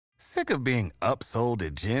Sick of being upsold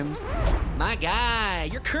at gyms? My guy,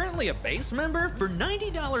 you're currently a base member? For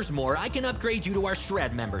 $90 more, I can upgrade you to our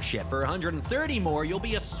Shred membership. For $130 more, you'll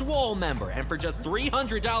be a Swole member. And for just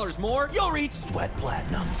 $300 more, you'll reach Sweat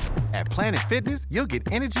Platinum. At Planet Fitness, you'll get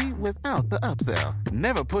energy without the upsell.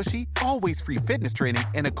 Never pushy, always free fitness training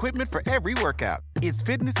and equipment for every workout. It's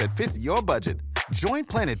fitness that fits your budget. Join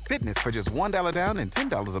Planet Fitness for just $1 down and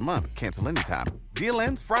 $10 a month. Cancel anytime. Deal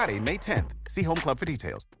ends Friday, May 10th. See Home Club for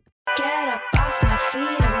details. Get up off my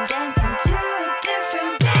feet, I'm dancing to a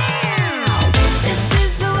different beat. This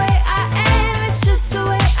is the way I am, it's just the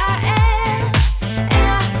way I am. And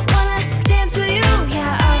I wanna dance with you,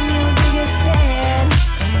 yeah, I'm your biggest fan.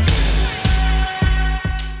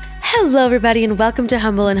 Hello everybody and welcome to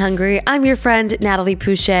Humble and Hungry. I'm your friend Natalie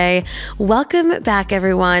Pouchet. Welcome back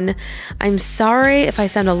everyone. I'm sorry if I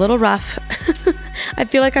sound a little rough. I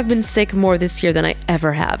feel like I've been sick more this year than I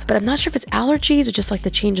ever have, but I'm not sure if it's allergies or just like the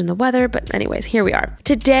change in the weather, but anyways, here we are.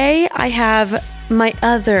 Today I have my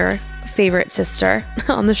other favorite sister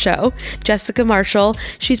on the show, Jessica Marshall.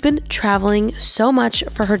 She's been traveling so much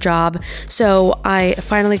for her job, so I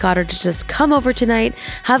finally got her to just come over tonight,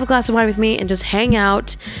 have a glass of wine with me, and just hang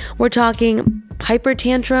out. We're talking Piper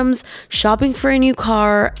tantrums, shopping for a new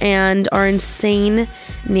car, and our insane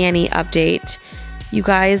nanny update. You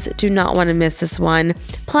guys do not want to miss this one.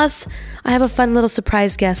 Plus, I have a fun little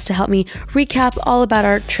surprise guest to help me recap all about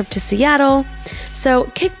our trip to Seattle. So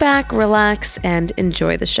kick back, relax, and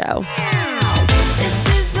enjoy the show. This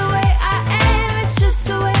is the way I am, it's just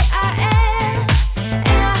the way I am. And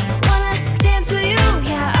I wanna dance with you,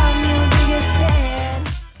 yeah, I'm your biggest fan.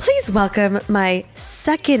 Please welcome my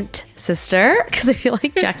second sister, because I feel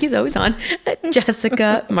like Jackie's always on,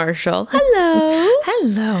 Jessica Marshall. Hello.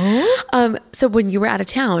 Hello. So when you were out of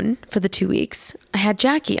town for the 2 weeks, I had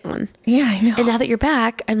Jackie on. Yeah, I know. And now that you're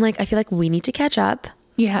back, I'm like, I feel like we need to catch up.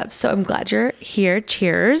 Yeah. So I'm glad you're here.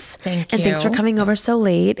 Cheers. Thank And thanks for you. coming over so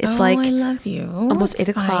late. It's I like love you. almost It's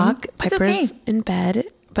 8 o'clock. fine. It's Piper's okay. in bed,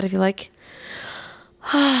 but I feel like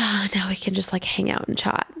now we can just like hang out and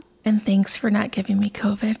chat. And thanks for not giving me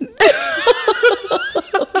COVID.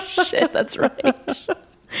 Shit, that's right.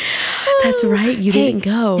 That's right. You didn't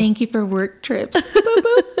go. Thank you for work trips. Boop,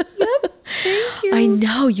 boop. Yep. Thank you. I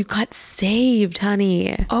know you got saved,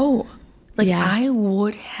 honey. Oh, like Yeah. I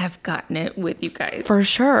would have gotten it with you guys. For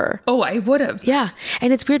sure. Oh, I would have. Yeah.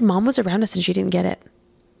 And it's weird. Mom was around us and she didn't get it.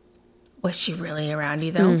 Was she really around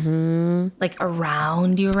you though? Mm-hmm. Like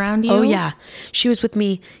around you? Oh, yeah. She was with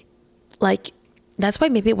me. Like, that's why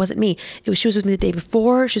maybe it wasn't me. She was with me the day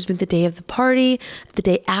before. She was with me the day of the party, the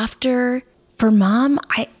day after. For mom,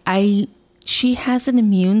 she has an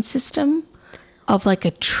immune system of like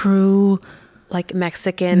a true Like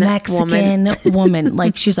Mexican woman. woman.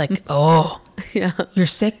 Like she's like, oh, Yeah. you're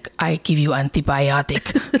sick? I give you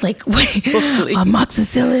antibiotic. Like, wait,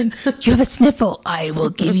 amoxicillin. You have a sniffle. I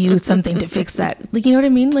will give you something to fix that. Like, you know what I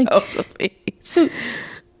mean? Like, so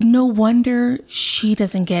no wonder she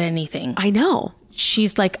doesn't get anything. I know.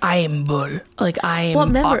 She's like, I am bull. Like, I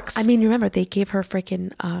am ox. Remember they gave her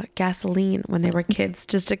freaking gasoline when they were kids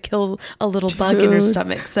just to kill a little bug in her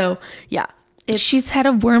stomach. So yeah, She's had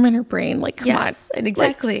a worm in her brain. Like, come Yes, on. and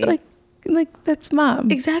exactly. Like that's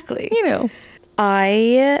mom. exactly. You know.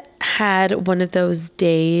 I had one of those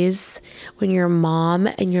days when you're a mom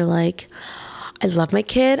and you're like, I love my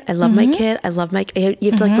kid. I love my kid. I love my kid.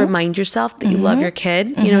 You have to like remind yourself that you love your kid.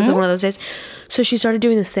 You know, it's like one of those days. So she started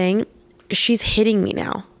doing this thing. She's hitting me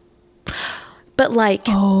now, but like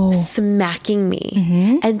smacking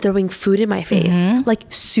me and throwing food in my face, like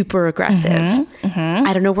super aggressive.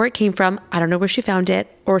 I don't know where it came from. I don't know where she found it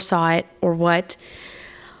or saw it or what.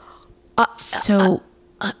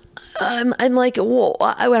 I'm like, whoa,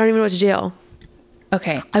 I don't even know what to do.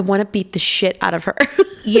 Okay. I want to beat the shit out of her.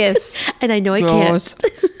 Yes. And I know I Gross.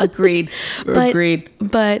 can't. Agreed. Agreed.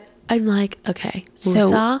 But I'm like, okay.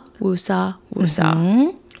 Woosah, woosah,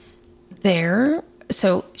 woosah.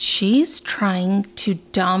 So she's trying to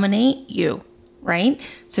dominate you, right?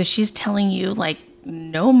 So she's telling you like,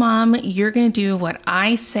 no, mom, you're going to do what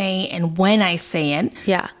I say. And when I say it,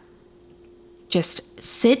 Yeah. just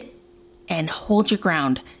sit and hold your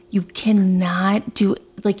ground. You cannot do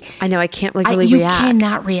like, I know I can't like really you react.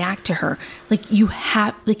 cannot react to her. Like you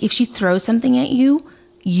have, like if she throws something at you,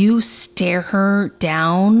 you stare her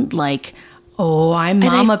down like, oh, I'm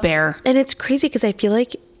mama bear. And it's crazy because I feel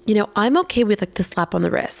like, you know, I'm okay with like the slap on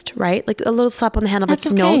the wrist, right? Like a little slap on the hand. I'm That's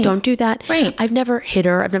like, no, okay. don't do that. Right. I've never hit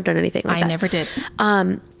her. I've never done anything like that. I never did.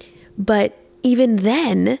 But even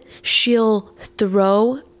then, she'll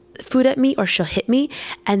throw food at me or she'll hit me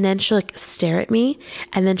and then she'll like stare at me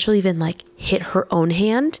and then she'll even like hit her own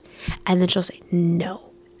hand and then she'll say,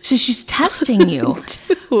 no, So she's testing you.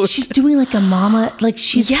 She's doing like a mama, like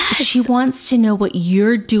she wants to know what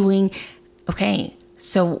you're doing. Okay,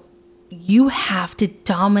 so you have to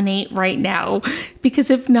dominate right now, because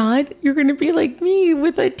if not, you're going to be like me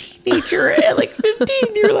with a teenager at like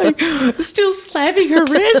 15. You're like still slapping her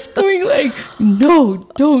wrist, going like, no,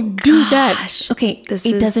 don't do that. Okay,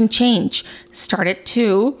 it doesn't change. Start at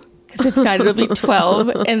 2, because if not, it'll be 12,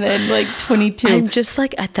 and then like 22. I'm just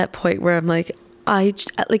like at that point where I'm like,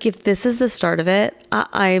 if this is the start of it,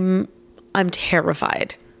 I'm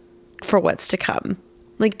terrified for what's to come.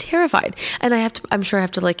 Like terrified. And I'm sure I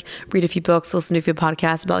have to like read a few books, listen to a few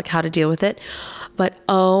podcasts about like how to deal with it. But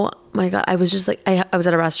oh my God, I was just like, I was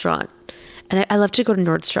at a restaurant, and I love to go to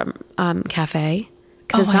Nordstrom Cafe,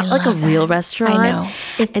 because it's not like a real restaurant. I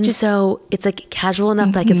know. So it's like casual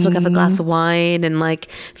enough, but I can still have a glass of wine and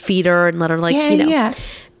like feed her and let her like,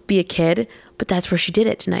 be a kid. But that's where she did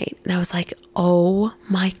it tonight. And I was like, oh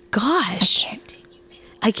my gosh.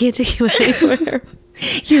 I can't take you anywhere.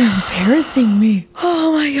 You're embarrassing me.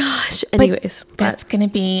 Oh my gosh. Anyways. That's going to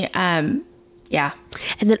be, yeah.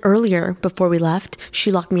 And then earlier, before we left,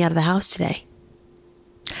 she locked me out of the house today.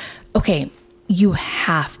 Okay.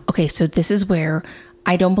 Okay. So this is where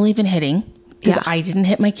I don't believe in hitting, because I didn't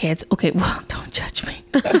hit my kids. Okay. Well, don't judge me.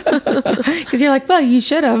 Because you're like, well, you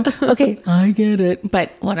should have. Okay. I get it.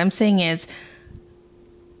 But what I'm saying is,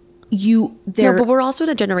 no, but we're also in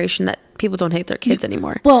a generation that people don't hate their kids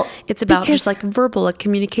anymore. Well, it's about just like verbal, like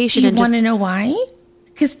communication. Do you want to know why?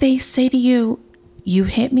 Because they say to you, you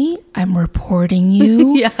hit me, I'm reporting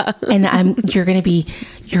you. And you're going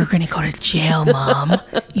to go to jail, Mom.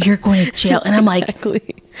 You're going to jail. And I'm like,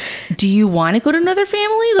 do you want to go to another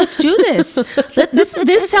family? Let's do this.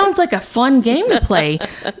 This sounds like a fun game to play.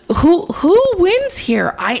 Who wins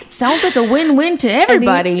here? It sounds like a win-win to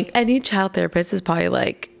everybody. Any child therapist is probably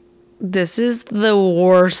like, this is the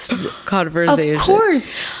worst conversation. Of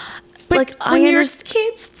course. But like, when your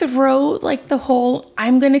kids throw like the whole,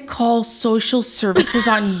 I'm going to call social services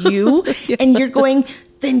on you, and you're going,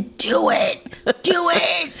 then do it. Do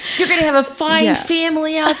it. You're going to have a fine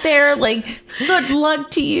family out there. Like, good luck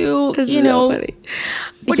to you. You know. So funny.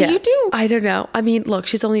 What do you do? I don't know. I mean, look,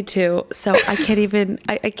 she's only 2, so I can't even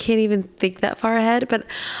I can't even think that far ahead. But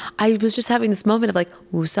I was just having this moment of like,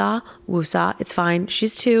 woosah, it's fine.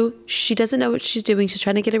 She's 2. She doesn't know what she's doing. She's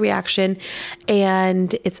trying to get a reaction,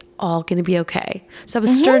 and it's all going to be okay. So I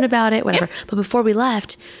was stern about it, whatever. But before we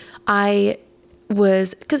left, because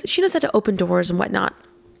she knows how to open doors and whatnot.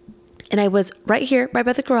 And I was right here, right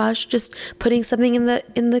by the garage, just putting something in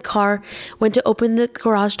the car. Went to open the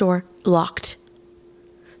garage door, locked.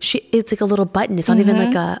 It's like a little button. It's not even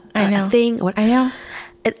like a thing. I know.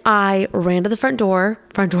 And I ran to the front door.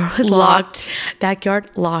 Front door was locked. Backyard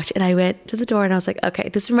locked. And I went to the door and I was like, okay,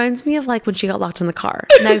 this reminds me of like when she got locked in the car.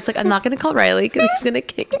 And I was like, I'm not going to call Riley because he's going to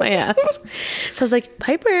kick my ass. So I was like,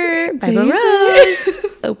 Piper Rose,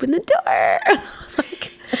 open the door. I was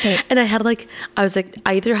like, okay. And I was like,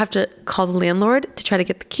 I either have to call the landlord to try to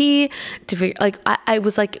get the key to figure, like, I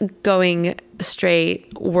was like going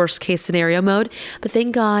straight worst case scenario mode. But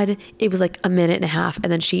thank God it was like a minute and a half.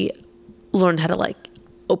 And then she learned how to like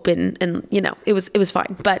open, and it was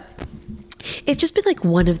fine. But it's just been like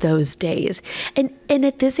one of those days. And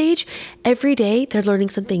at this age, every day they're learning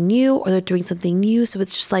something new or they're doing something new. So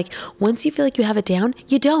it's just like, once you feel like you have it down,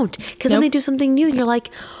 you don't. Because then they do something new and you're like,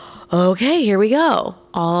 okay, here we go.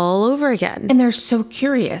 All over again. And they're so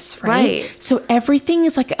curious, right? So everything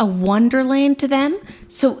is like a wonderland to them.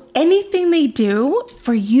 So anything they do,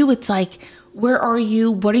 for you, it's like, where are you?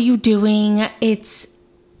 What are you doing? There's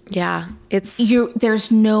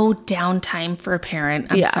no downtime for a parent.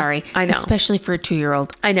 I'm sorry. I know. Especially for a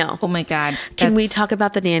 2-year-old. I know. Oh my God. Can we talk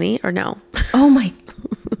about the nanny or no? Oh my.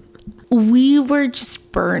 We were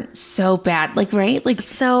just burnt so bad. Like, right? Like,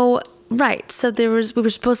 so, right. So we were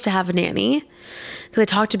supposed to have a nanny because I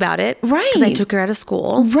talked about it. Right. Because I took her out of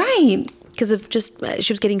school. Right. Because of just,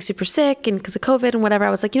 she was getting super sick and because of COVID and whatever. I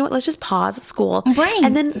was like, you know what, let's just pause at school. Right.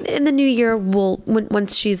 And then in the new year,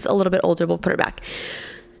 once she's a little bit older, we'll put her back.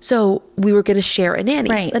 So we were going to share a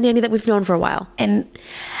nanny, a nanny that we've known for a while. And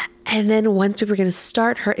then once we were going to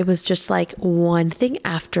start her, it was just like one thing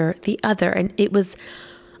after the other. And it was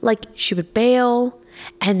like she would bail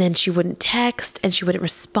and then she wouldn't text and she wouldn't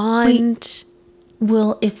respond.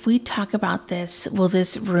 Wait, if we talk about this, will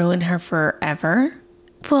this ruin her forever?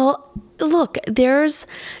 Well, look, there's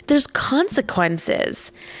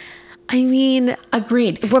consequences. I mean,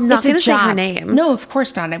 agreed. I'm not going to say her name. No, of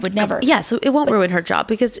course not. I would never. Yeah, so it won't ruin her job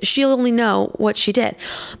because she'll only know what she did.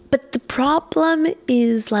 But the problem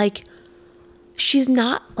is like, she's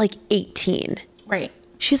not like 18. Right.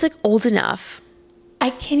 She's like old enough I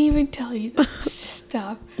can't even tell you this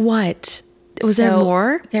stuff. What? Was there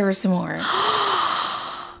more? There was more.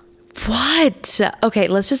 What? Okay,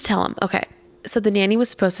 let's just tell him. Okay. So the nanny was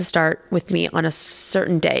supposed to start with me on a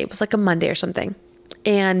certain day. It was like a Monday or something.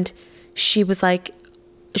 And she was like,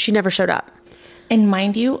 she never showed up. And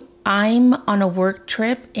mind you, I'm on a work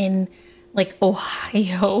trip in like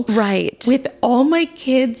Ohio. Right. With all my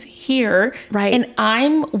kids here. Right. And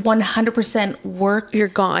I'm 100% work. You're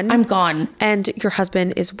gone. I'm gone. And your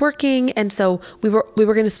husband is working. And so we were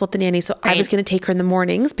going to split the nanny. So I was going to take her in the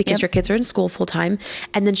mornings because your kids are in school full time.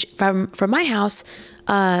 And then from my house,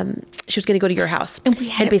 she was going to go to your house. And we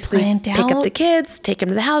had basically planned pick up out. the kids, take them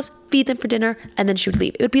to the house, feed them for dinner, and then she would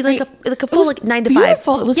leave. It would be like a It full was like 9 to 5.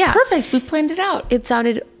 beautiful. It was perfect. We planned it out. It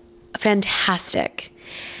sounded fantastic.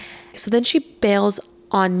 So then she bails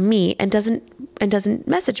on me and doesn't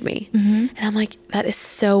message me. And I'm like, that is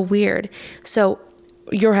so weird. So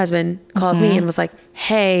your husband calls me and was like,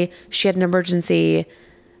 hey, she had an emergency,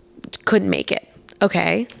 couldn't make it.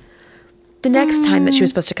 Okay. The next time that she was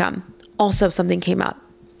supposed to come, also something came up.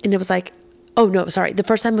 And it was like, oh no, sorry. The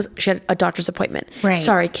first time was she had a doctor's appointment. Right.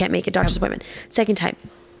 Sorry, can't make a doctor's appointment. Second time,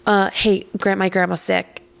 hey, my grandma's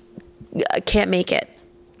sick. Can't make it.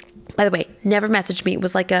 By the way, never messaged me. It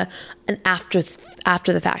was like an after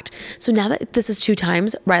the fact. So now that this is 2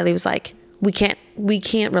 times, Riley was like, we can't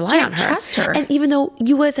rely on her. Trust her. And even though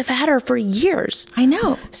you guys have had her for years. I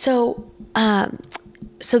know. So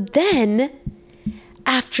then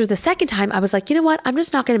after the second time, I was like, you know what? I'm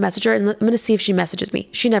just not going to message her and I'm going to see if she messages me.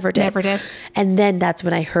 She never did. Never did. And then that's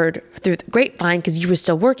when I heard through the grapevine, because you were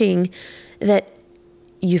still working, that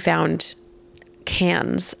you found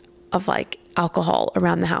cans of like alcohol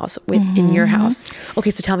around the house in your house.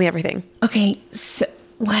 Okay, so tell me everything. Okay, so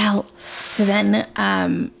then,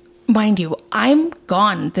 mind you, I'm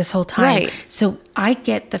gone this whole time. Right. So I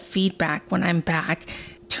get the feedback when I'm back.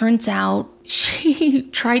 Turns out she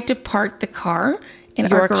tried to park the car in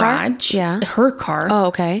Your our car? garage. Yeah. Her car. Oh,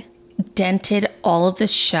 okay. Dented all of the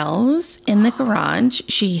shelves in the garage.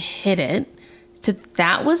 She hit it. So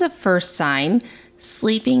that was a first sign.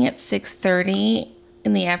 Sleeping at 6:30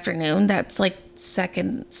 in the afternoon, that's like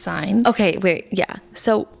second sign. Okay, wait, yeah.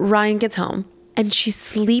 So Ryan gets home and she's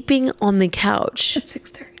sleeping on the couch At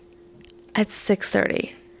 6:30. at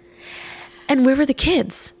 6:30. And where were the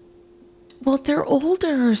kids? Well, they're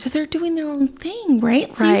older, so they're doing their own thing,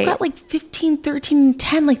 right? So Right. you've got like 15, 13, and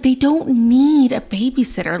 10. Like, they don't need a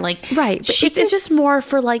babysitter. Like, Right, but it's just more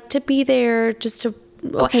for like to be there just to...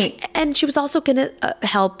 Okay. And she was also going to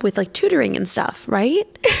help with like tutoring and stuff, right?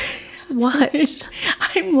 What?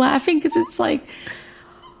 I'm laughing because it's like,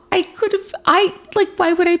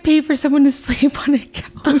 why would I pay for someone to sleep on a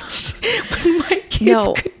couch when my kids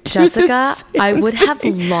No, could do Jessica, the same I would have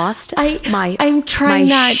thing? lost I'm trying my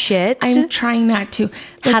not, shit. I'm trying not to.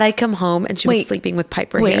 Like, Had I come home and she was wait, sleeping with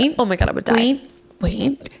Piper here. Oh my God, I would die.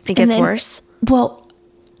 Wait. It gets worse? Well,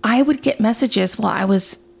 I would get messages while I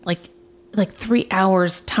was like 3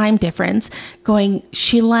 hours time difference going,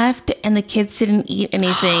 she left and the kids didn't eat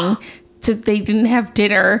anything. So they didn't have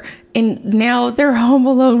dinner. And now they're home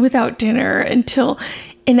alone without dinner and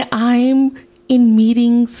I'm in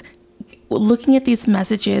meetings looking at these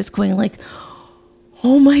messages going like,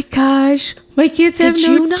 oh my gosh, my kids have Did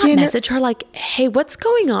no you not dinner. message her like, hey, what's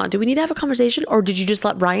going on? Do we need to have a conversation? Or did you just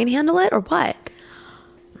let Ryan handle it or what?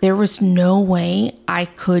 There was no way I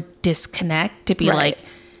could disconnect to be Right. like,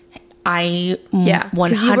 I Yeah,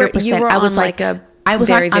 'cause 100%. you were I was on, like, like, a I was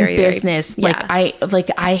very, on very, very- business. yeah.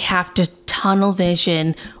 I have to tunnel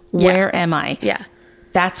vision. Where am I? Yeah.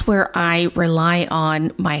 That's where I rely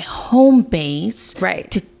on my home base, Right.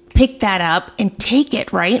 to pick that up and take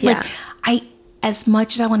it. Right. Yeah. Like as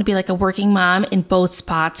much as I want to be like a working mom in both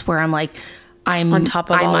spots where I'm like, I'm On top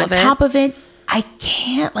of I'm all on of it. top of it. I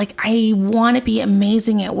can't, like, I want to be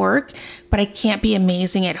amazing at work, but I can't be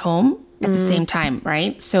amazing at home at the same time,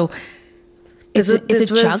 right? So it's a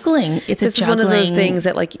juggling. It's this a is juggling. one of those things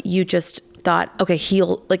that like you just thought, okay,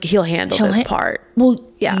 he'll handle this part. Well,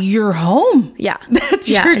 Yeah. you're home. Yeah. That's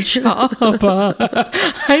Yeah. your job.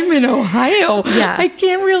 I'm in Ohio. Yeah. I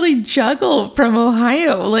can't really juggle from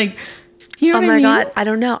Ohio. Like, you know Oh what I my mean? God, I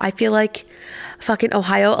don't know. I feel like fucking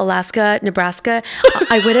Ohio, Alaska, Nebraska.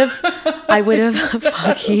 I would have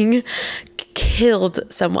fucking killed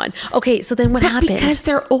someone. Okay, so then what happened? Because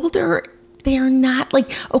they're older, they are not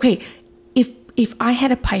like, okay, if I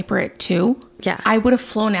had a Piper at 2, Yeah. I would have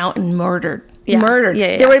flown out and murdered. Yeah. Murdered.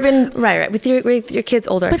 Yeah, yeah, There yeah. would have been right with your kids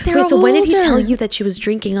older. But they're Wait, so when did he tell older. you that she was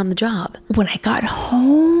drinking on the job? when I got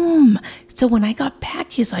home. So when I got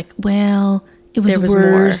back, he's like, well, it was, There was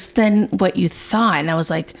worse than what you thought. And I was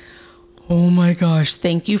like, Oh my gosh.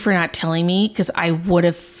 Thank you for not telling me, because I would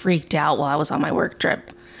have freaked out while I was on my work trip.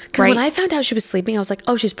 Because when I found out she was sleeping, I was like,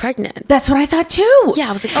 oh, she's pregnant. That's what I thought too. Yeah,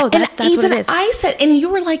 I was like, oh, that's what it is. I said, and you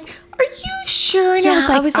were like, are you sure? And Yeah,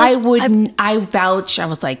 I was like, I vouch. I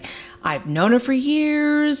was like, I've known her for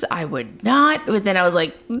years. I would not. But then I was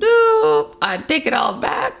like, no, I take it all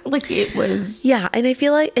back. Like it was. Yeah, and I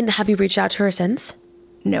feel like, and have you reached out to her since?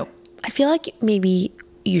 No. I feel like maybe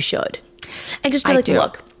you should. And just be I like, do.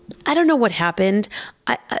 look, I don't know what happened.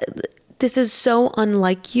 This is so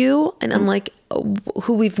unlike you and unlike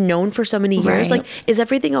who we've known for so many years. Right. Like, is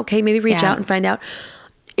everything okay? Maybe reach Yeah. out and find out.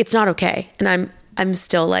 It's not okay. And I'm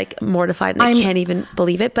still like mortified and I can't even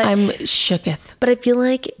believe it. But I'm shooketh. But I feel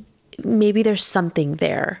like maybe there's something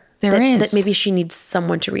there. There is. That maybe she needs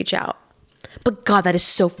someone to reach out. But God, that is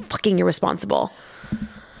so fucking irresponsible.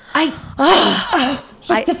 The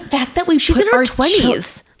fact that She's put in her our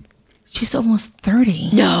 20s. She's almost 30.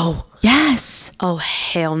 No. Yes. Oh,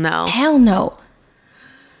 hell no. Hell no.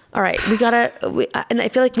 All right. And I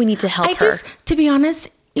feel like we need to help her. To be honest,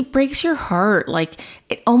 it breaks your heart. Like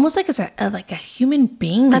it almost like it's like a human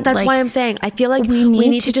being. That's like, why I'm saying I feel like we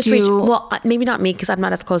need to just reach. Well, maybe not me because I'm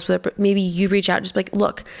not as close with her, but maybe you reach out. Just be like,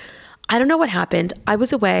 look, I don't know what happened. I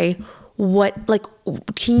was away.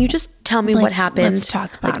 Can you just tell me what happened? Let's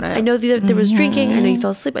talk about it. I know there was drinking. I know you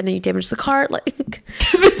fell asleep. I know you damaged the car. Like,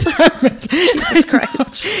 Jesus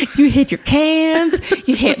Christ. You hit your cans.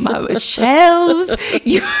 You hit my shelves.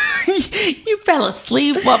 You fell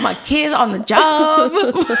asleep while my kids on the job.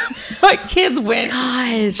 My kids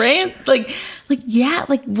ran.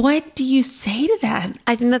 Like what do you say to that?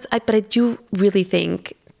 I think but I do really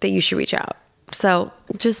think that you should reach out. So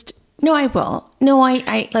just. No, I will. No,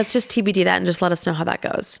 I let's just TBD that and just let us know how that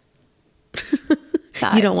goes.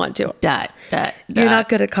 You don't want to. You're not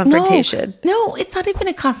good at confrontation. No, it's not even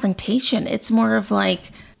a confrontation. It's more of like,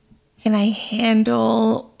 can I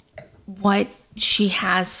handle what she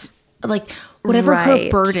has, like whatever her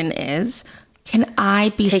burden is? Can I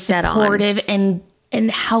be supportive and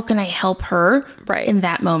how can I help her in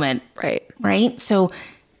that moment? Right. So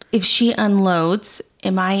if she unloads,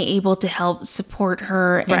 am I able to help support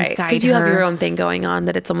her and guide her? Because you have your own thing going on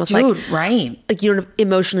that it's almost like you don't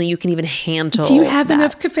emotionally you can even handle. Do you have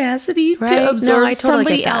enough capacity to absorb I totally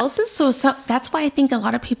somebody get that. else's? So that's why I think a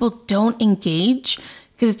lot of people don't engage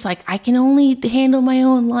because it's like I can only handle my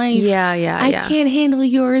own life. I can't handle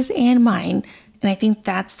yours and mine, and I think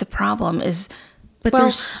that's the problem. But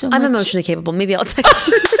there's so much. I'm emotionally capable. Maybe I'll text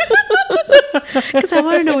you. Because I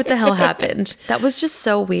want to know what the hell happened. That was just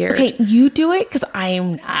so weird. Okay, you do it because I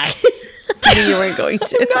am not. I knew you weren't going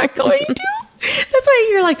to. I'm not going to. That's why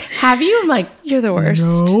you're like, have you? I'm like, you're the worst.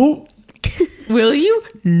 No. Will you?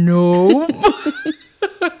 No.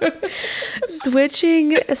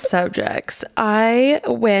 Switching subjects. I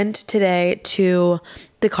went today to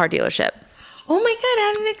the car dealership. Oh my God,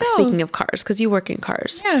 how did it go? Speaking of cars, because you work in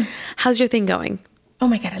cars. Yeah. How's your thing going? Oh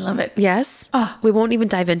my God, I love it. Yes? We won't even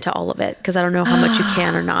dive into all of it because I don't know how much you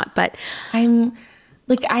can or not, but I'm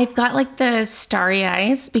like, I've got like the starry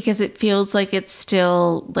eyes because it feels like it's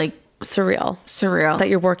still like surreal that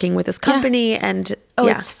you're working with this company and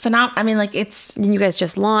it's phenomenal. I mean, like you guys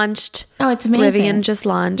just launched. Oh, it's amazing. Rivian just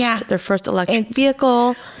launched their first electric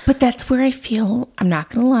vehicle. But that's where I feel, I'm not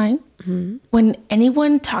going to lie. Mm-hmm. When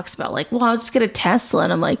anyone talks about like, well, I'll just get a Tesla,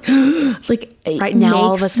 and I'm like, like right now,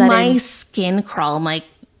 all of a sudden, my skin crawl. I'm like,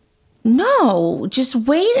 no, just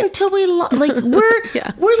wait until we like we're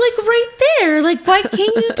like right there. Like, why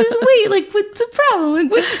can't you just wait? Like, what's the problem?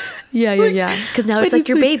 Like, what's yeah. Because now it's like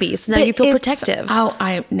your baby, so now you feel protective. Oh,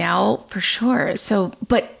 I now for sure. So,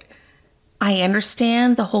 but I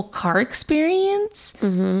understand the whole car experience.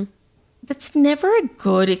 Mm-hmm. That's never a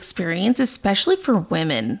good experience, especially for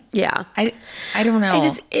women. Yeah. I don't know.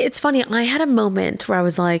 And it's funny. I had a moment where I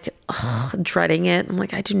was like, dreading it. I'm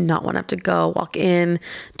like, I do not want to have to go walk in,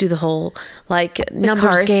 do the whole like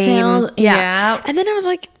numbers game. Sale. Yeah. And then I was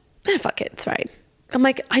like, fuck it. It's fine. I'm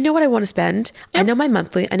like, I know what I want to spend. Yep. I know my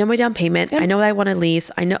monthly. I know my down payment. Yep. I know what I want to lease.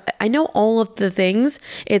 I know all of the things.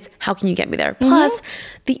 It's how can you get me there? Mm-hmm. Plus,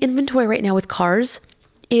 the inventory right now with cars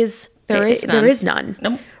is there is none.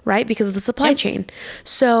 Nope. Right? Because of the supply chain.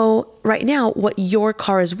 So right now, what your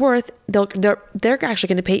car is worth, they're actually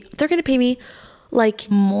going to pay. They're going to pay me like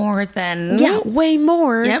more than way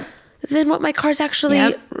more Yep. than what my car's actually.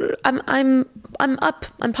 Yep. I'm up.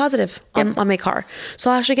 I'm positive on my car. So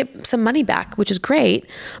I'll actually get some money back, which is great.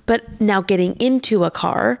 But now getting into a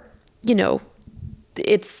car, you know,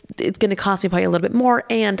 it's going to cost me probably a little bit more,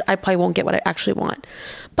 and I probably won't get what I actually want.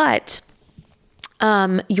 But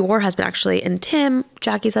your husband actually, and Tim,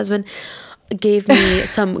 Jackie's husband, gave me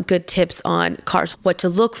some good tips on cars, what to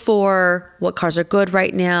look for, what cars are good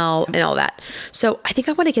right now, and all that. So I think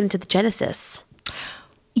I want to get into the Genesis.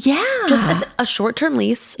 Yeah. Just as a short-term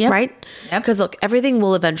lease, right? Yep. Because look, everything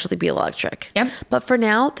will eventually be electric. Yep. But for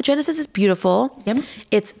now, the Genesis is beautiful. Yep.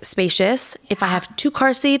 It's spacious. If I have 2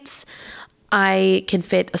 car seats, I can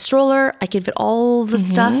fit a stroller. I can fit all the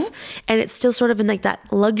stuff, and it's still sort of in like that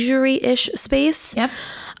luxury-ish space. Yep.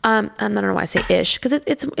 I don't know why I say ish because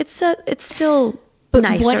it's still But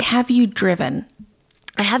nicer. what have you driven?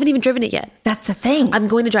 I haven't even driven it yet. That's the thing. I'm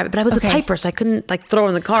going to drive it, but I was Okay. with Piper, so I couldn't like throw her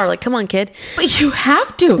in the car. Like, come on, kid. But you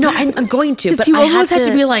have to. No, I'm going to. 'Cause But you I almost had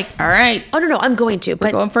have to be like, all right, oh no, I'm going to.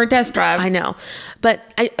 But going for a test drive. I know, but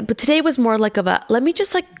today was more like let me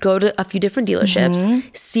just like go to a few different dealerships,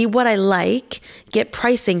 see what I like, get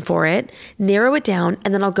pricing for it, narrow it down,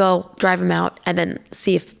 and then I'll go drive them out and then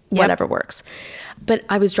see if whatever works. But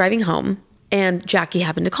I was driving home and Jackie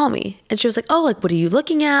happened to call me and she was like, oh, like, what are you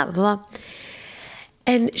looking at? Blah, blah.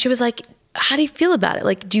 And she was like, how do you feel about it?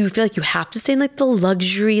 Like, do you feel like you have to stay in like the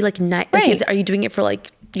luxury, like night? Like, Right. are you doing it for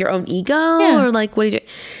like your own ego Yeah. or like, what are you doing?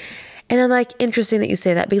 And I'm like, interesting that you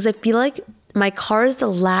say that because I feel like my car is the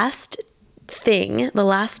last thing, the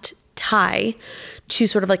last tie to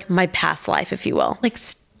sort of like my past life, if you will. Like,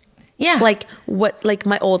 yeah. Like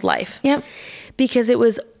my old life. Yep. Because it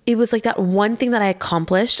was like that one thing that I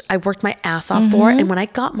accomplished. I worked my ass off for. And when I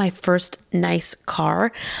got my first nice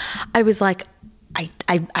car, I was like, I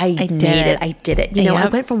did made it. I did it. You know, I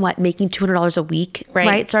Yep. went from making $200 a week, Right.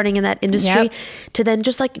 right? Starting in that industry Yep. to then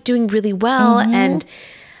just like doing really well.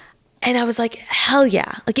 And I was like, hell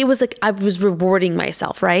yeah. Like it was like, I was rewarding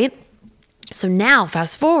myself. Right. So now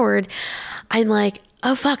fast forward, I'm like,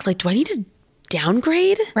 oh fuck, like, do I need to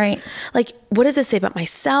downgrade? Right. Like, what does this say about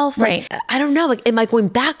myself? Like, Right. I don't know. Like, am I going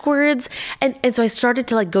backwards? And so I started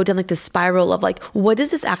to like go down like this spiral of like, what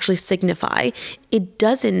does this actually signify? It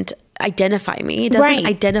doesn't identify me. It doesn't Right.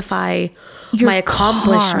 identify Your my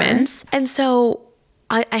accomplishments. And so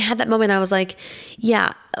I had that moment. I was like,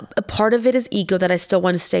 yeah, a part of it is ego that I still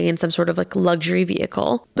want to stay in some sort of like luxury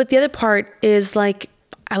vehicle. But the other part is like,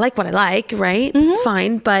 I like what I like, right? It's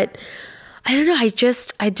fine. But I don't know. I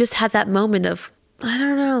just had that moment of, I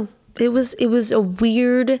don't know. It was a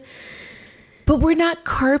weird. But we're not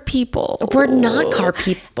car people. We're not car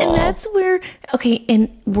people. And that's where, okay,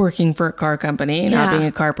 in working for a car company, not Yeah. being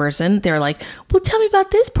a car person, they're like, well, tell me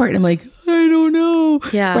about this part. And I'm like, I don't know.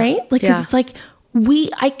 Yeah. Right? Like, 'cause Yeah. it's like,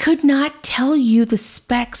 I could not tell you the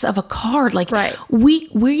specs of a car. Like, Right.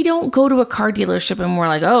 we don't go to a car dealership and we're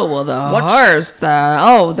like, oh, well, the horse,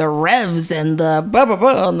 the revs and the blah, blah,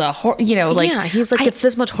 blah, and the horse, you know, like. yeah, he's like, it's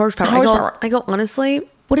this much horsepower. Horsepower. I go, honestly,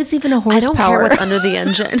 What is even a horsepower? I don't care what's under the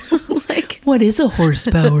engine. Like, What is a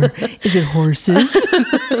horsepower? Is it horses?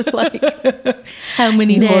 like How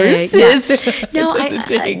many nay, horses? yeah. No, does it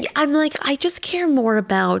take? I'm like, I just care more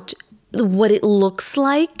about what it looks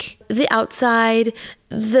like, the outside,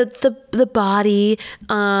 the body,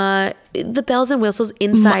 the bells and whistles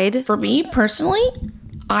inside. For me personally,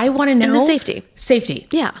 I want to know the safety. Safety.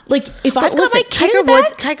 Yeah. Like if But I've got listen, my kid in the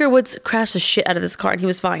back, Tiger Woods crashed the shit out of this car and he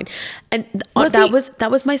was fine. And Was that he?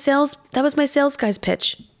 was my sales guy's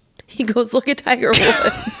pitch. He goes, look at Tiger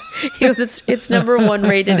Woods. He goes, it's number 1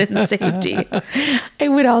 rated in safety. I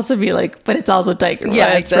would also be like, but it's also Tiger Woods,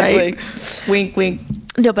 Yeah, exactly. right? Wink, wink.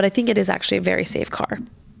 No, but I think it is actually a very safe car,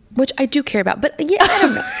 which I do care about. But yeah, I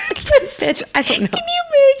don't know. Bitch, I don't know. Can you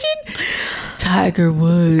imagine? Tiger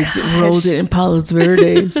Woods rolled it in Palos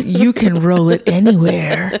Verdes. You can roll it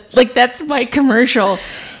anywhere. Like that's my commercial.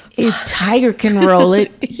 If Tiger can roll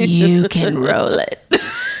it, you can roll it.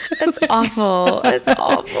 That's awful. That's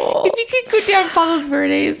awful. If you could go down Palos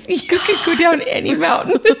Verdes, you could go down any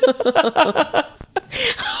mountain.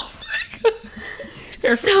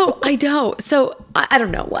 So I know. So I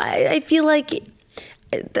don't know why. I feel like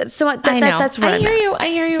that's so I know. that's where I I'm hear at. you. I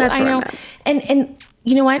hear you. That's I where know. I'm at. And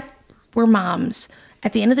you know what? We're moms.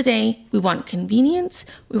 At the end of the day, we want convenience.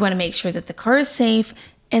 We want to make sure that the car is safe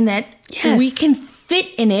and that Yes. we can fit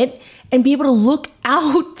in it and be able to look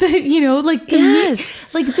out the, like the Yes.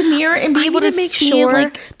 like the mirror and be I able need to to make see sure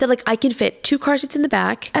like that like I can fit 2 car seats in the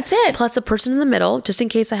back. That's it. Plus a person in the middle, just in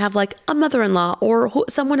case I have like a mother-in-law or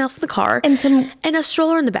someone else in the car, And a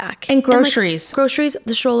stroller in the back And like, groceries. groceries,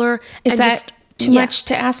 the stroller. is and that just, too yeah, much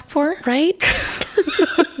to ask for? right?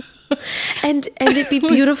 and it be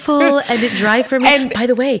beautiful and it drive for me. And- by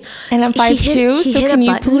the way, And I'm he 5'2", he so hit a can you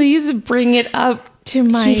button. please bring it up to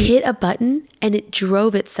my He hit a button and it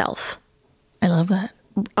drove itself. I love that.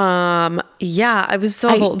 Yeah, I was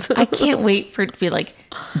sold. I can't wait for it to be like,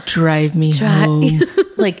 drive me Dri- home.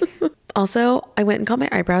 Like, Also, I went and got my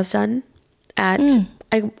eyebrows done at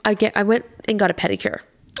I went and got a pedicure,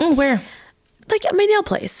 Oh, where? like at my nail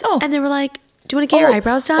place. Oh. And they were like, "Do you want to get your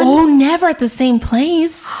eyebrows done?" Oh, never at the same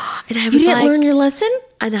place. And I You was didn't like, learn your lesson?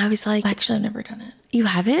 and I was like, Actually, I've never done it. "You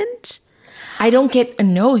haven't?" I don't get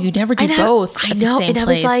no. You never do And both. I at know, the same and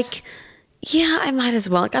place. I was like, "Yeah, I might as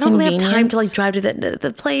well. Like, I don't really have time to like Convenience. drive to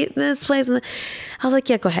the place, this place." And I was like,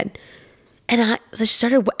 "Yeah, go ahead." And so she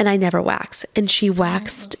started, and I never wax, and she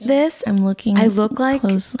waxed this. I'm looking I look like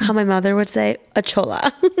closely. how my mother would say, a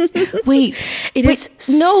chola. wait, It is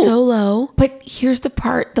no. so low. But here's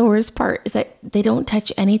the worst part is that they don't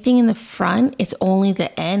touch anything in the front. It's only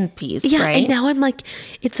the end piece, Yeah, right? and now I'm like,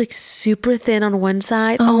 it's like super thin on one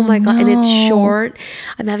side. Oh my God. And it's short.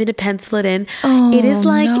 I'm having to pencil it in. It is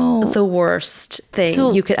like the worst thing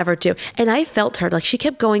So- you could ever do. And I felt her, like she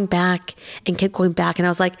kept going back and kept going back. And I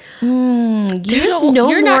was like,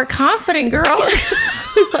 You're not confident, girl.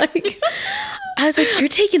 I was like, you're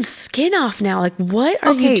taking skin off now. Like, what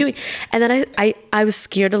are you Okay. doing? And then I was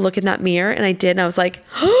scared to look in that mirror, and I did. And I was like,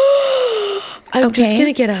 I'm just Okay. going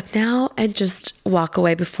to get up now and just walk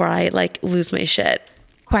away before I like lose my shit.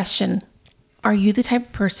 Question: are you the type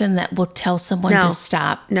of person that will tell someone No. to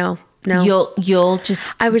stop? No. You'll just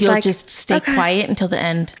you'll just stay okay. quiet until the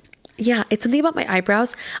end. Yeah, it's something about my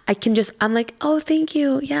eyebrows. I'm like, oh, thank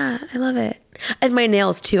you. Yeah, I love it. And my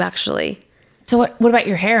nails too, actually. So what about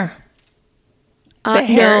your hair? The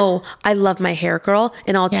hair. No, I love my hair, girl.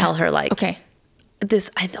 And I'll tell her like, Okay, this,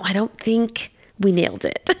 I don't think we nailed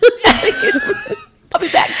it. I'll be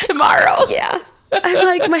back tomorrow. Yeah. I'm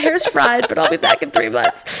like, my hair's fried, but I'll be back in 3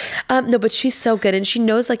 months. No, but she's so good. And she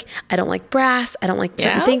knows like, I don't like brass. I don't like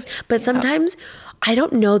certain Yeah? things. But sometimes I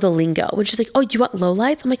don't know the lingo. When she's like, oh, do you want low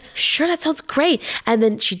lights? I'm like, sure, that sounds great. And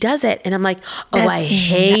then she does it. And I'm like, oh, I That's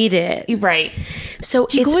hate it. You're right. So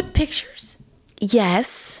Do you it's, go with pictures?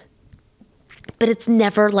 yes, but it's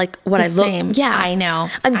never like what The I look. same. Yeah, I know.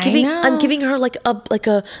 I'm I I'm know. giving her like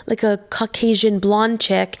a Caucasian blonde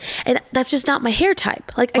chick, and that's just not my hair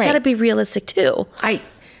type. Like I Right. gotta be realistic too.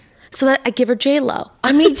 So that I give her J-Lo.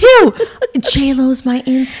 Me too. J-Lo's my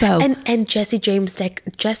inspo. And Jesse James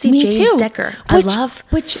Decker. Me too. Decker. I love.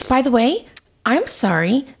 Which, by the way, I'm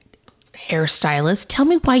sorry, hairstylist. Tell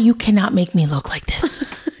me why you cannot make me look like this.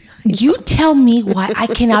 You tell me why I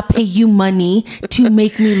cannot pay you money to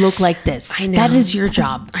make me look like this. I know. That is your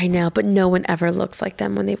job. I know, but no one ever looks like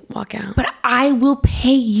them when they walk out. But I will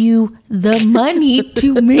pay you the money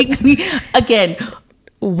to make me again.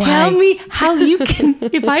 Tell me how you can,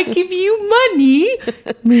 if I give you money,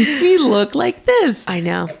 make me look like this. I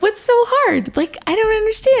know. What's so hard? Like, I don't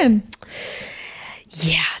understand.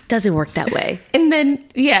 Yeah, it doesn't work that way. And then,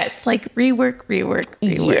 yeah, it's like rework.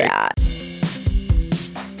 Yeah.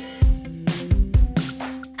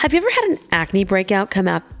 Have you ever had an acne breakout come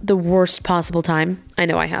at the worst possible time? I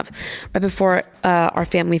know I have. Right before our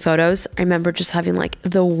family photos, I remember just having like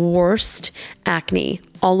the worst acne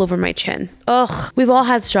all over my chin. Ugh. We've all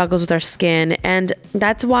had struggles with our skin, and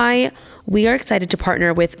that's why we are excited to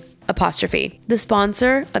partner with Apostrophe, the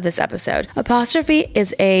sponsor of this episode. Apostrophe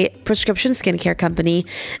is a prescription skincare company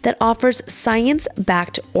that offers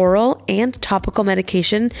science-backed oral and topical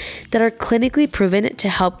medication that are clinically proven to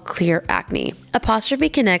help clear acne. Apostrophe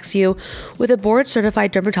connects you with a board-certified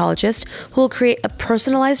dermatologist who will create a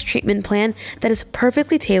personalized treatment plan that is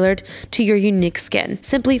perfectly tailored to your unique skin.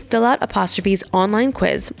 Simply fill out Apostrophe's online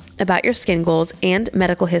quiz about your skin goals and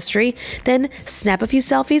medical history, then snap a few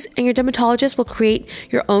selfies and your dermatologist will create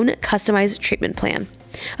your own customized treatment plan.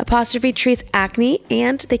 Apostrophe treats acne,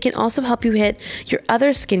 and they can also help you hit your other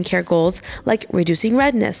skincare goals like reducing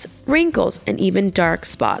redness, wrinkles, and even dark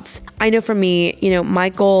spots. I know for me, my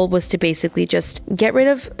goal was to basically just get rid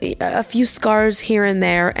of a few scars here and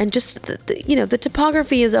there, and just, the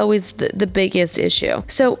topography is always the biggest issue.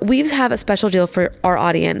 So we have a special deal for our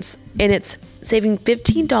audience, and it's saving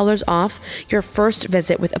 $15 off your first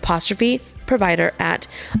visit with Apostrophe provider at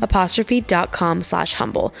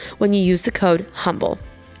apostrophe.com/humble when you use the code HUMBLE.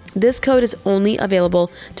 This code is only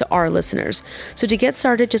available to our listeners. So to get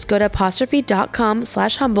started, just go to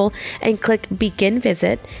apostrophe.com/humble and click begin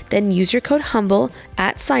visit, then use your code HUMBLE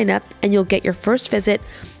at sign up and you'll get your first visit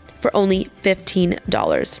for only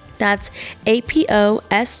 $15. That's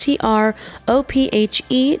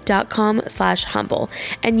apostrophe.com/humble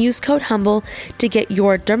and use code HUMBLE to get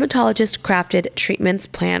your dermatologist crafted treatments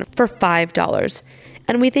plan for $5.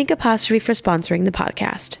 And we thank Apostrophe for sponsoring the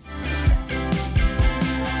podcast.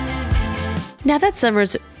 Now that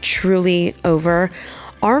summer's truly over,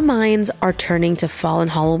 our minds are turning to fall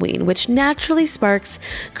and Halloween, which naturally sparks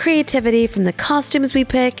creativity from the costumes we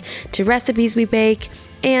pick to recipes we bake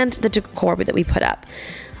and the decor that we put up.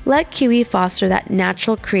 Let Kiwi foster that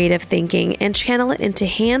natural creative thinking and channel it into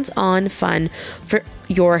hands-on fun for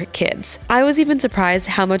your kids. I was even surprised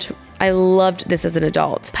how much I loved this as an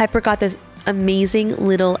adult. Piper got this amazing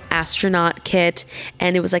little astronaut kit,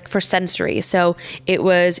 and it was like for sensory. So it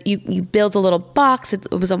was, you build a little box. It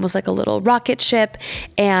was almost like a little rocket ship,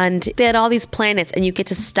 and they had all these planets, and you get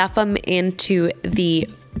to stuff them into the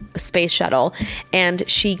space shuttle, and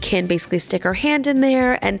she can basically stick her hand in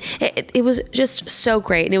there, and it was just so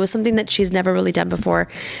great, and it was something that she's never really done before,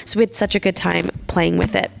 so we had such a good time playing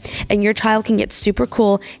with it. And your child can get super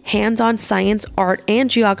cool hands-on science, art, and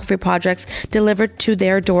geography projects delivered to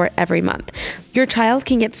their door every month. Your child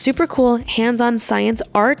can get super cool hands-on science,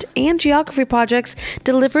 art, and geography projects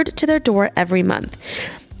delivered to their door every month.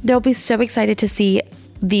 They'll be so excited to see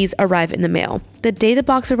these arrive in the mail. The day the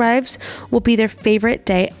box arrives will be their favorite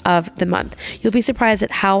day of the month. You'll be surprised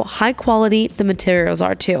at how high quality the materials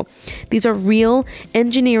are too. These are real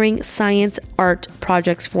engineering, science, art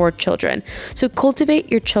projects for children. So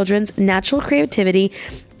cultivate your children's natural creativity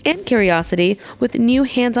and curiosity with new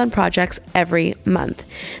hands-on projects every month.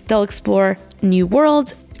 They'll explore new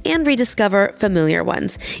worlds and rediscover familiar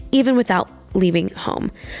ones, even without leaving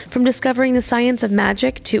home. From discovering the science of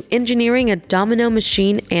magic to engineering a domino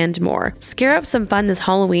machine and more. Scare up some fun this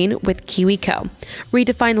Halloween with KiwiCo.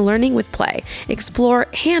 Redefine learning with play. Explore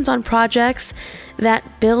hands-on projects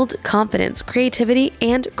that build confidence, creativity,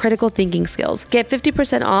 and critical thinking skills. Get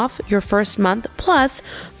 50% off your first month plus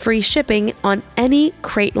free shipping on any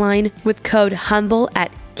crate line with code HUMBLE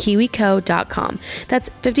at KiwiCo.com. That's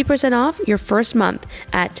 50% off your first month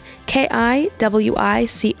at KIWICO.com.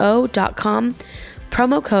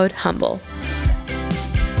 Promo code HUMBLE.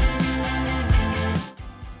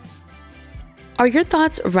 Are your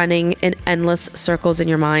thoughts running in endless circles in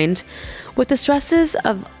your mind? With the stresses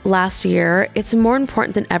of last year, it's more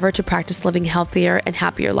important than ever to practice living healthier and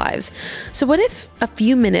happier lives. So what if a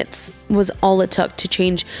few minutes was all it took to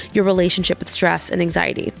change your relationship with stress and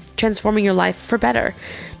anxiety, transforming your life for better?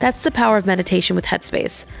 That's the power of meditation with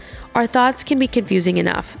Headspace. Our thoughts can be confusing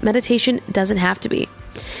enough. Meditation doesn't have to be.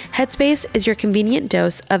 Headspace is your convenient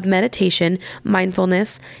dose of meditation,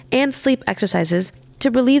 mindfulness, and sleep exercises to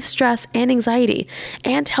relieve stress and anxiety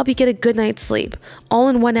and help you get a good night's sleep, all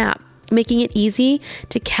in one app, making it easy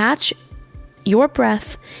to catch your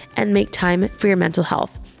breath and make time for your mental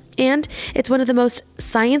health. And it's one of the most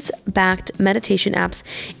science-backed meditation apps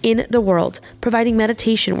in the world, providing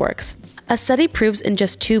meditation works. A study proves in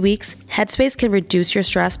just 2 weeks, Headspace can reduce your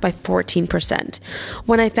stress by 14%.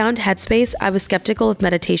 When I found Headspace, I was skeptical if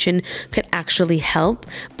meditation could actually help,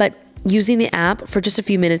 but using the app for just a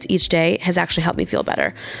few minutes each day has actually helped me feel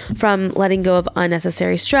better. From letting go of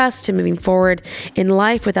unnecessary stress to moving forward in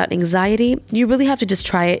life without anxiety, you really have to just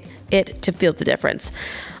try it to feel the difference.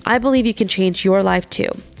 I believe you can change your life too.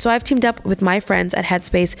 So I've teamed up with my friends at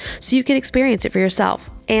Headspace so you can experience it for yourself.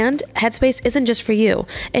 And Headspace isn't just for you.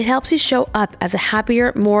 It helps you show up as a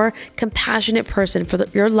happier, more compassionate person for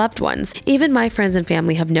your loved ones. Even my friends and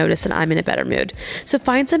family have noticed that I'm in a better mood. So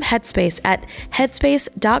find some Headspace at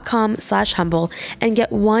headspace.com/humble and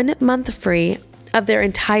get 1 month free of their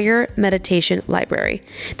entire meditation library.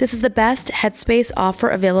 This is the best Headspace offer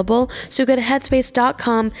available, so go to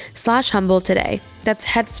headspace.com/humble today. That's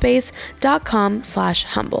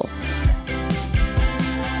headspace.com/humble.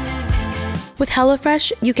 With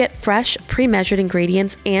HelloFresh, you get fresh, pre-measured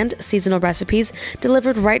ingredients and seasonal recipes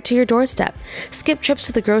delivered right to your doorstep. Skip trips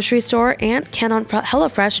to the grocery store and count on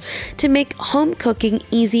HelloFresh to make home cooking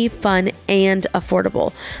easy, fun, and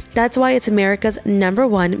affordable. That's why it's America's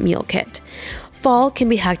 #1 meal kit. Fall can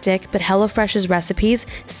be hectic, but HelloFresh's recipes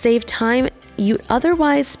save time you'd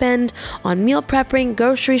otherwise spend on meal prepping,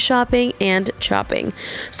 grocery shopping, and shopping.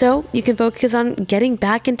 So you can focus on getting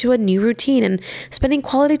back into a new routine and spending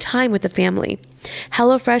quality time with the family.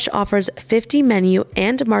 HelloFresh offers 50 menu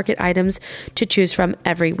and market items to choose from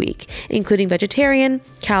every week, including vegetarian,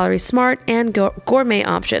 calorie smart, and gourmet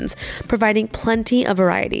options, providing plenty of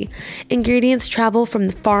variety. Ingredients travel from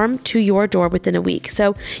the farm to your door within a week,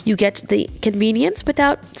 so you get the convenience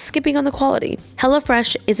without skipping on the quality.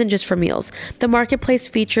 HelloFresh isn't just for meals. The marketplace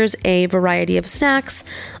features a variety of snacks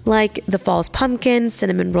like the fall's pumpkin,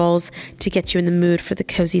 cinnamon rolls to get you in the mood for the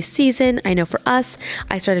cozy season. I know for us,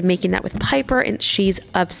 I started making that with Piper, and she's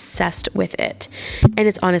obsessed with it. And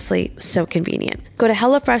it's honestly so convenient. Go to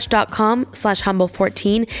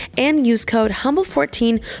HelloFresh.com/humble14 and use code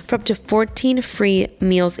humble14 for up to 14 free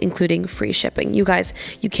meals, including free shipping. You guys,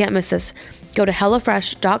 you can't miss this. Go to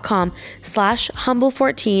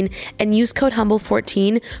HelloFresh.com/humble14 and use code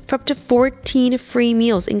humble14 for up to 14 free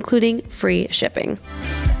meals, including free shipping.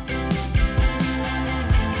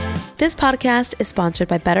 This podcast is sponsored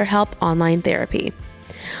by BetterHelp Online Therapy.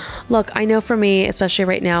 Look, I know for me, especially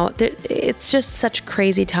right now, it's just such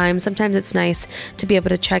crazy times. Sometimes it's nice to be able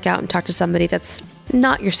to check out and talk to somebody that's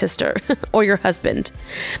not your sister or your husband.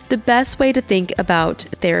 The best way to think about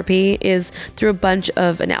therapy is through a bunch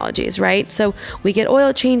of analogies, right? So we get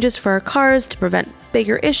oil changes for our cars to prevent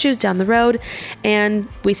bigger issues down the road, and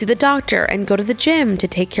we see the doctor and go to the gym to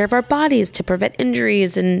take care of our bodies to prevent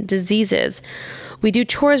injuries and diseases. We do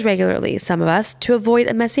chores regularly, some of us, to avoid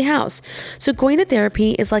a messy house. So going to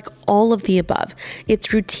therapy is like all of the above.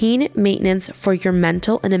 It's routine maintenance for your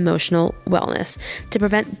mental and emotional wellness to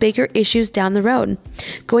prevent bigger issues down the road.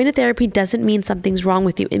 Going to therapy doesn't mean something's wrong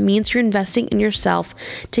with you. It means you're investing in yourself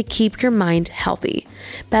to keep your mind healthy.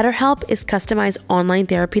 BetterHelp is customized online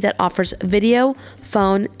therapy that offers video,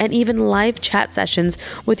 phone, and even live chat sessions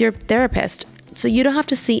with your therapist. So you don't have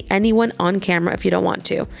to see anyone on camera if you don't want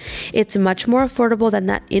to. It's much more affordable than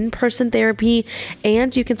that in-person therapy,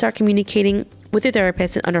 and you can start communicating with your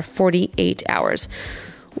therapist in under 48 hours.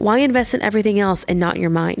 Why invest in everything else and not your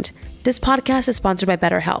mind? This podcast is sponsored by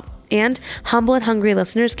BetterHelp, and Humble and Hungry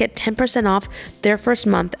listeners get 10% off their first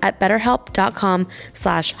month at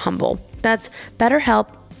betterhelp.com/humble. That's BetterHelp,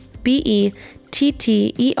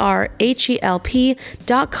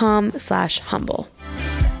 BetterHelp.com/humble.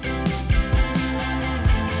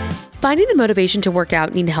 Finding the motivation to work out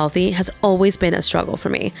and eat healthy has always been a struggle for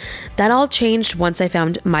me. That all changed once I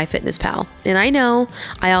found MyFitnessPal. And I know,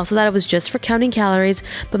 I also thought it was just for counting calories,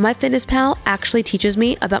 but MyFitnessPal actually teaches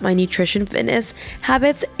me about my nutrition, fitness,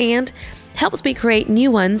 habits, and helps me create new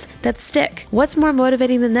ones that stick. What's more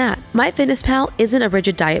motivating than that? MyFitnessPal isn't a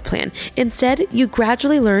rigid diet plan. Instead, you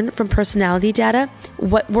gradually learn from personality data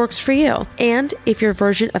what works for you. And if your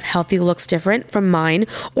version of healthy looks different from mine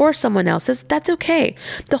or someone else's, that's okay.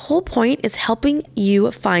 The whole point is helping you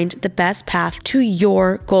find the best path to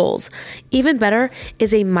your goals. Even better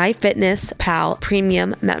is a MyFitnessPal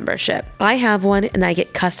premium membership. I have one, and I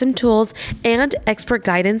get custom tools and expert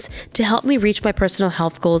guidance to help me reach my personal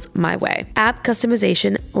health goals my way. App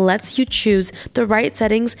customization lets you choose the right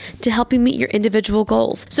settings to help you meet your individual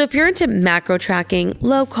goals. So if you're into macro tracking,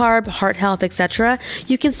 low carb, heart health, etc.,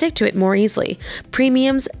 you can stick to it more easily.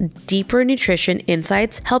 Premium's deeper nutrition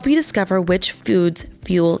insights help you discover which foods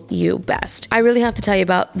fuel you best. I really have to tell you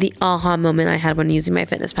about the aha moment I had when using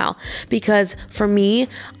MyFitnessPal, because for me,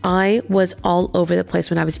 I was all over the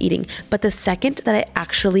place when I was eating. But the second that I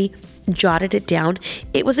actually jotted it down,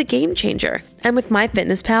 it was a game changer. And with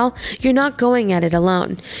MyFitnessPal, you're not going at it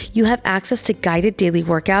alone. You have access to guided daily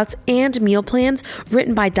workouts and meal plans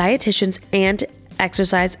written by dietitians and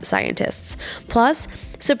exercise scientists, plus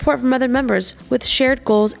support from other members with shared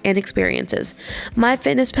goals and experiences.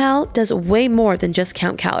 MyFitnessPal does way more than just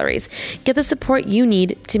count calories. Get the support you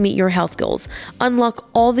need to meet your health goals. Unlock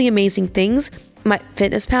all the amazing things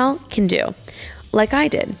MyFitnessPal can do, like I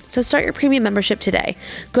did. So start your premium membership today.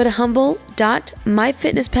 Go to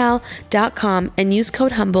humble.myfitnesspal.com and use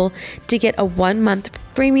code HUMBLE to get a 1-month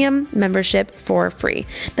premium membership for free.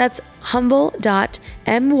 That's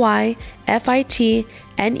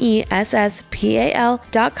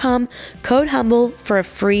humble.myfitnesspal.com, code HUMBLE for a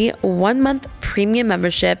free 1-month premium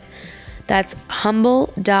membership. That's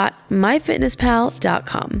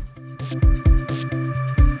humble.myfitnesspal.com.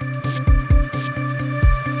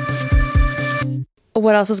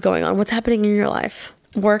 What else is going on? What's happening in your life?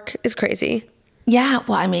 Work is crazy. Yeah.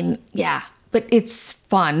 Well, I mean, yeah, but it's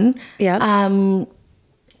fun. Yeah.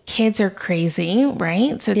 Kids are crazy,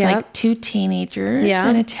 right? So it's like 2 teenagers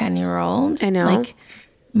and a 10-year-old. I know. Like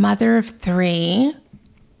mother of 3.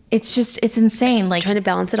 It's insane. Like Trying to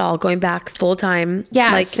balance it all, going back full time.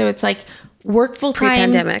 Yeah. Like so it's like work full time.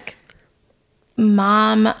 Pre-pandemic.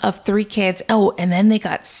 Mom of 3 kids. Oh, and then they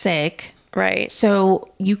got sick. Right. So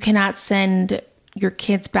you cannot send your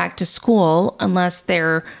kids back to school unless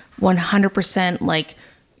they're 100% like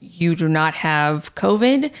you do not have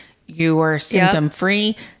COVID, you are symptom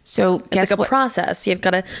free. So guess it's like a what? process. You've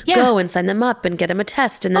got to go and sign them up and get them a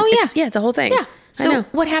test. And then it's a whole thing. Yeah. So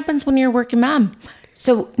what happens when you're a working mom?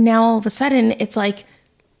 So now all of a sudden it's like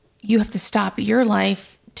you have to stop your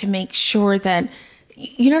life to make sure that,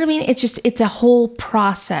 you know what I mean? It's a whole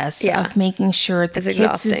process of making sure the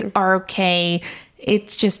kids are okay.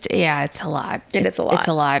 It's just, it's a lot. It's a lot. It's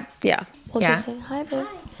a lot. Yeah. We'll just say hi, babe.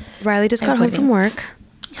 Riley just got home from work.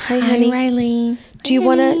 Hi, Hi, honey. Riley. Do you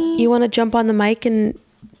wanna jump on the mic and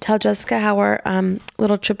tell Jessica how our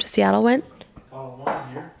little trip to Seattle went?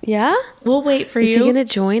 Yeah? We'll wait for Is you. he gonna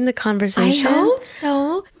join the conversation? I hope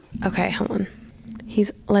so. Okay, hold on.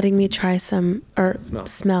 He's letting me try some, or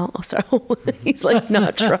smell. Oh, sorry. He's like,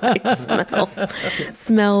 not try, smell.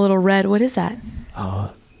 Smell a little red. What is that?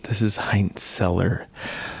 Oh, This is Heinz Cellar,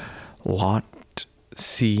 Lot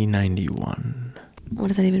C91. What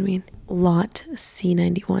does that even mean? Lot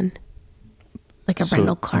C91. Like a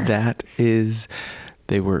rental car. That is,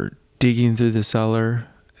 they were digging through the cellar,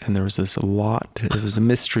 and there was this lot. It was a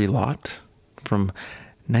mystery lot from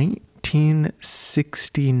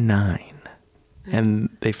 1969. And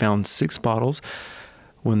they found 6 bottles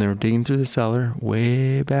when they were digging through the cellar,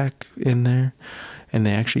 way back in there. And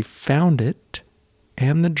they actually found it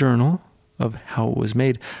and the journal of how it was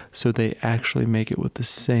made. So they actually make it with the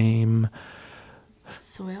same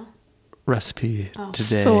Soil? recipe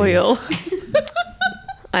today. Soil.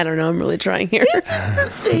 I don't know. I'm really trying here.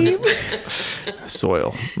 Same.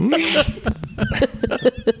 Soil.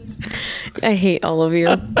 I hate all of you.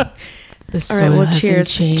 All The soil right. Well, hasn't cheers.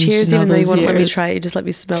 changed Cheers, in all even though you those won't let me years. try it. You just let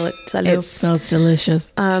me smell it. It Salud. smells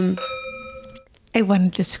delicious. I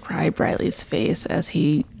want to describe Riley's face as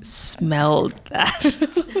he smelled that.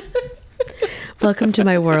 Welcome to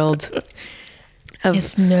my world.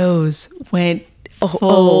 His nose went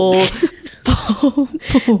full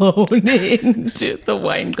blown into the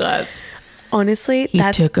wine glass. Honestly, He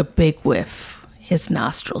that's took a big whiff. His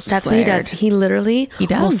nostrils what he does. flared. He literally He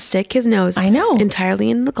does. will stick his nose I know. entirely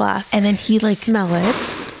in the glass. And then he, like- smell it.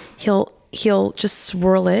 He'll just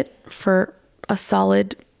swirl it for a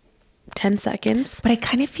solid 10 seconds. But I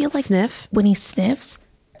kind of feel like Sniff. when he sniffs,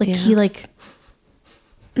 like Yeah. he like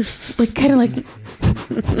kind of like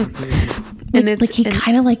And it's like he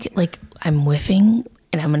kind of like I'm whiffing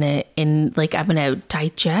and I'm gonna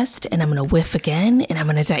digest and I'm gonna whiff again and I'm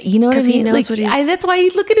gonna you know what I 'Cause he mean? knows Like what he's- that's why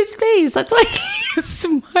you look at his face. That's why he's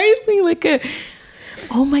smiling like a.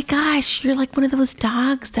 Oh my gosh, you're like one of those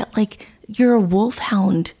dogs that like you're a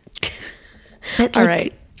wolfhound. That, all like,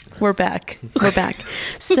 right. We're back. We're back.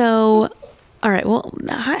 So, all right. Well,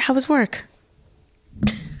 how was work?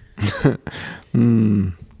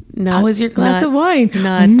 Not, How was your glass of wine?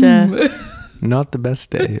 Not. Not the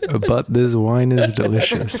best day, but this wine is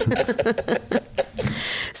delicious.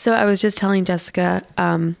 So I was just telling Jessica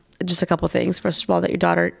just a couple things. First of all, that your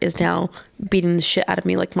daughter is now beating the shit out of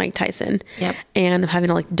me like Mike Tyson. Yep. And I'm having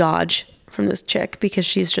to like dodge from this chick because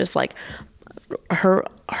she's just like her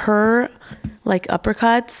like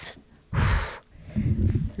uppercuts.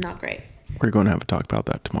 Not great. We're going to have a talk about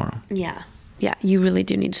that tomorrow. Yeah. Yeah. You really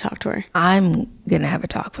do need to talk to her. I'm gonna have a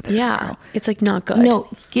talk with her. Yeah. tomorrow. It's like not good. No,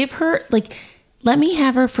 give her let me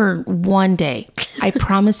have her for one day. I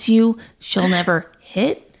promise you, she'll never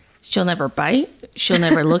hit, she'll never bite, she'll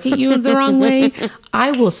never look at you the wrong way.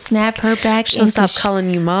 I will snap her back. She'll stop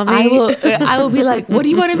calling you mommy. I will be like, what do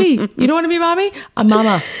you want to be? You don't want to be mommy? I'm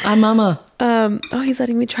mama. I'm mama. Oh, he's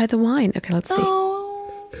letting me try the wine. Okay, let's see.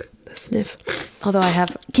 Oh. Sniff. Although I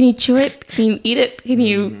have. Can you chew it? Can you eat it? Can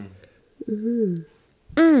you?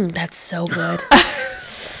 That's so good.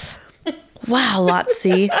 Wow, Lot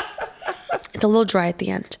C. It's a little dry at the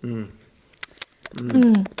end.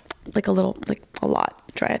 Like a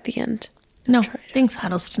lot dry at the end. No, thanks,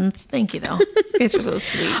 Huddlestons. Thank you, though. You guys are so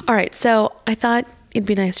sweet. All right, so I thought it'd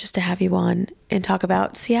be nice just to have you on and talk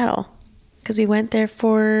about Seattle because we went there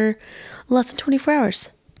for less than 24 hours.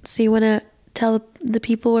 So you want to tell the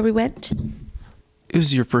people where we went? It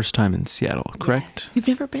was your first time in Seattle, correct? You've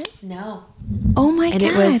never been? No. Oh my And god!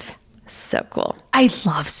 it was so cool. I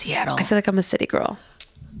love Seattle. I feel like I'm a city girl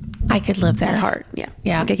I could live there. at heart. Yeah.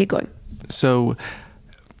 Yeah. Okay, keep going. So,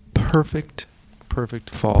 perfect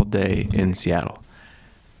fall day in Seattle.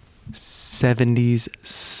 70s,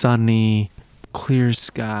 sunny, clear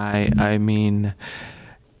sky. I mean,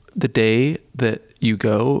 the day that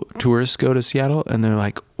tourists go to Seattle and they're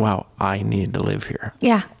like, wow, I need to live here.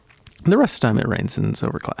 Yeah. And the rest of the time it rains and it's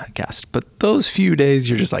overcast. But those few days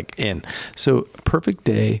you're just like in. So perfect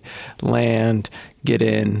day, land, get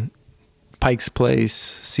in, Pike's Place,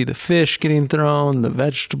 see the fish getting thrown, the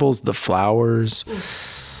vegetables, the flowers.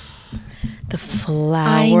 The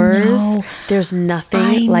flowers. know. There's nothing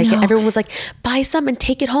I like it. know. Everyone was like, buy some and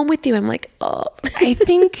take it home with you. I'm like, oh. I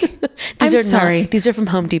think These I'm are sorry, not. These are from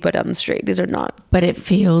Home Depot down the street. These are not. but it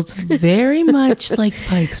feels very much like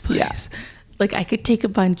Pike's Place. Like I could take a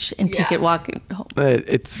bunch and take it walking home.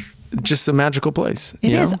 It's just a magical place.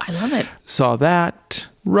 It you is. know? I love it. Saw that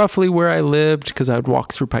roughly where I lived because I would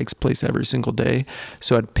walk through Pike's Place every single day.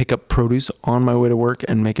 So I'd pick up produce on my way to work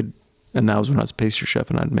and make it. And that was when I was a pastry chef,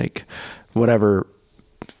 and I'd make whatever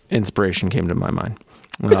inspiration came to my mind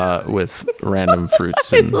with random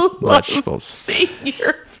fruits and vegetables. See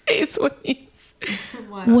your face when you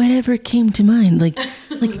whatever came to mind. Like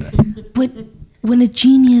when a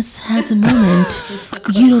genius has a moment,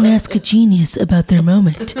 you don't ask a genius about their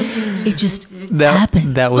moment. It just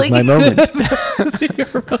happens. That was Like- my moment.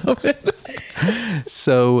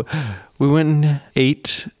 So we went and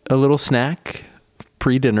ate a little snack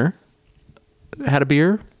pre-dinner, had a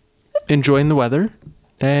beer, enjoying the weather,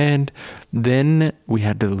 and then we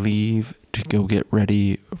had to leave to go get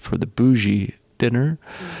ready for the bougie dinner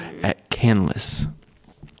at Canlis,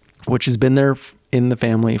 which has been there in the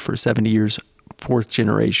family for 70 years, 4th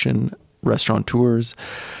generation restaurateurs.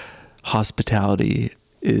 Hospitality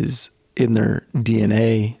is in their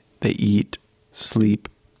DNA. They eat, sleep,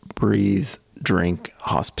 breathe, drink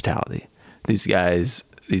hospitality. These guys,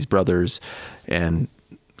 these brothers, and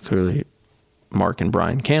clearly Mark and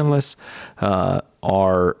Brian Canlis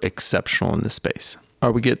are exceptional in this space.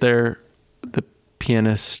 We get there, the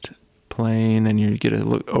pianist playing, and you get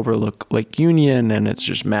to overlook Lake Union, and it's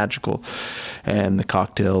just magical. And the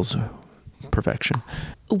cocktails, perfection.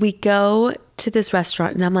 We go to this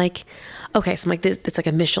restaurant and I'm like, okay, so I'm like, it's like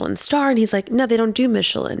a Michelin star. And he's like, no, they don't do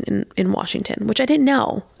Michelin in Washington, which I didn't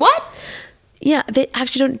know. What? Yeah, they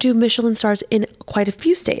actually don't do Michelin stars in quite a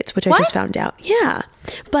few states, which I just found out. Yeah.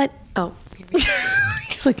 But,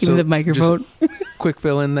 He's like, give me the microphone. Just quick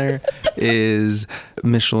fill in there is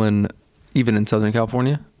Michelin, even in Southern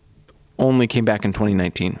California, only came back in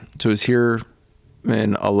 2019. So it was here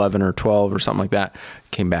in 11 or 12 or something like that,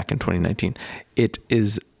 came back in 2019. It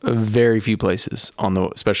is very few places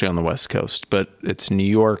especially on the West Coast, but it's New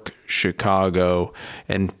York, Chicago,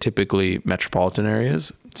 and typically metropolitan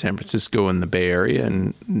areas. San Francisco and the Bay Area,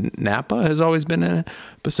 and Napa has always been in it,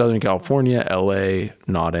 but Southern California, LA,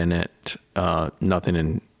 not in it. Nothing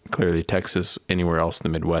in clearly Texas, anywhere else in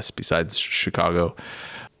the Midwest besides Chicago.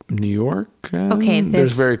 New York,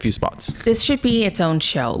 there's very few spots. This should be its own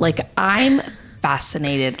show. Like, I'm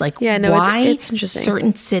fascinated. Like, why it's interesting.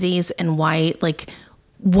 Certain cities and why, like,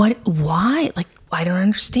 why? Like, I don't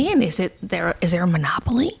understand. Is there a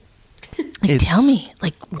monopoly? Like, tell me,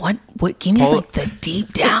 like, what, give me like the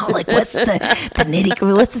deep down, like, what's the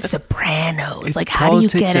nitty, what's the Sopranos? It's like, how do you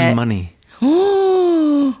get and it? Money.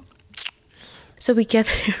 So we get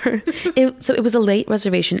there. It was a late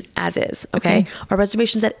reservation as is. Okay. Our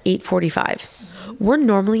reservation's at 8:45. We're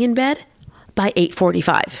normally in bed by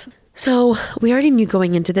 8:45. So we already knew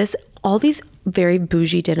going into this, all these very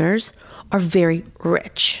bougie dinners are very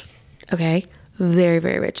rich. Okay. Very,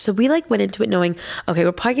 very rich. So we like went into it knowing, okay,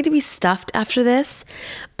 we're probably going to be stuffed after this,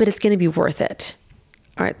 but it's going to be worth it.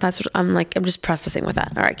 All right. That's what I'm like. I'm just prefacing with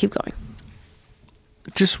that. All right. Keep going.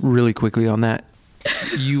 Just really quickly on that.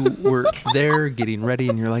 You were there getting ready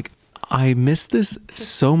and you're like, I miss this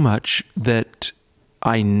so much that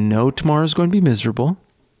I know tomorrow's going to be miserable.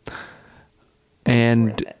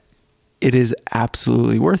 And it is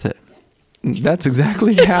absolutely worth it. That's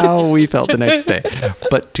exactly how we felt the next day.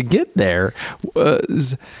 But to get there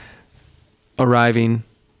was arriving,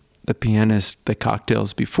 the pianist, the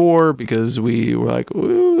cocktails before, because we were like,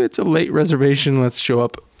 ooh, it's a late reservation. Let's show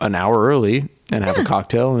up an hour early and have a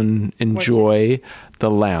cocktail and enjoy the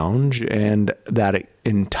lounge and that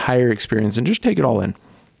entire experience and just take it all in.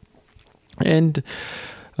 And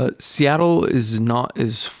Seattle is not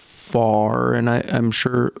as far, and I'm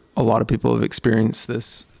sure a lot of people have experienced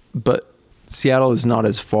this, but Seattle is not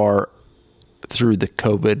as far through the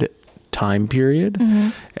COVID time period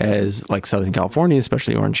as like Southern California,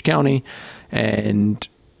 especially Orange County. And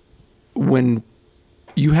when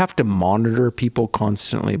you have to monitor people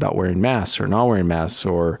constantly about wearing masks or not wearing masks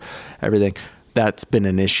or everything, that's been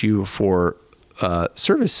an issue for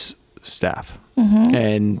service staff.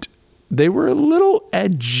 And they were a little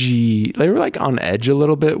edgy. They were like on edge a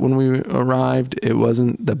little bit when we arrived. It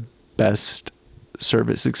wasn't the best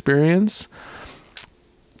service experience.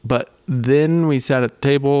 But then we sat at the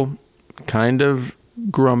table, kind of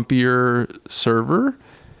grumpier server,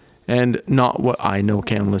 and not what I know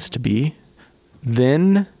Canlis to be.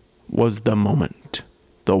 Then was the moment.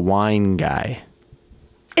 The wine guy.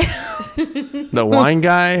 The wine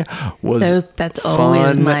guy was that's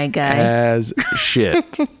always my guy as shit,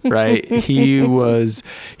 right? He was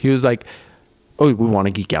like, oh, we want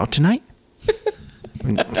to geek out tonight?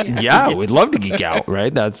 Yeah, we'd love to geek out,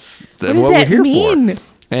 right? That's what we're here for.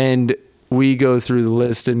 And we go through the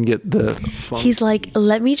list and get the funk. He's like,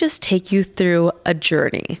 let me just take you through a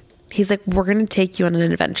journey. He's like, we're going to take you on an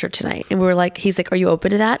adventure tonight. And we were like, he's like, are you open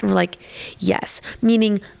to that? And we're like, yes.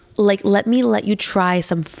 Meaning, like, let you try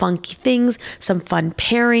some funky things, some fun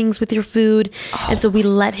pairings with your food. And so we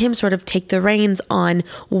let him sort of take the reins on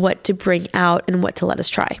what to bring out and what to let us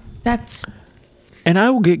try. And I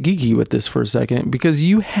will get geeky with this for a second, because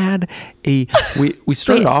you had we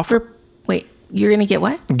started off. Wait, you're going to get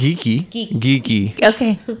what? Geeky.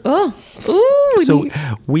 Okay. Oh. Ooh. So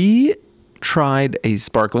we tried a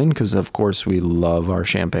sparkling because, of course, we love our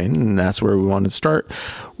champagne, and that's where we wanted to start.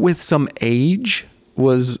 With some age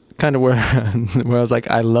was kind of where I was like,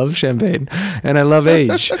 I love champagne and I love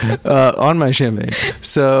age on my champagne.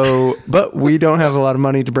 So, but we don't have a lot of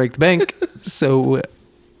money to break the bank. So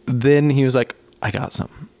then he was like, I got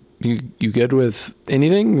something. You good with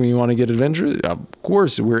anything? You want to get adventurous? Of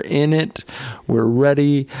course, we're in it. We're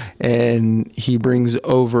ready. And he brings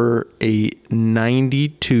over a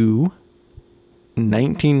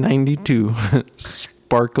 1992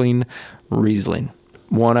 sparkling Riesling.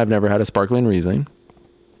 One, I've never had a sparkling Riesling.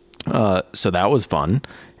 So that was fun.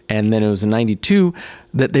 And then it was a 92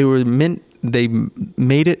 that they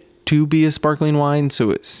made it to be a sparkling wine.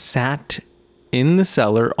 So it sat in the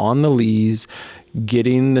cellar on the lees,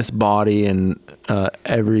 getting this body and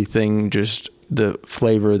everything, just the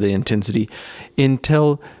flavor, the intensity,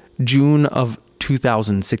 until June of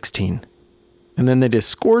 2016. And then they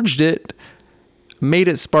disgorged it, made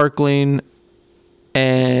it sparkling,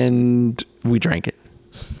 and we drank it.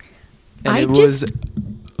 And it was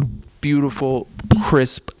beautiful,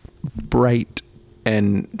 crisp, bright,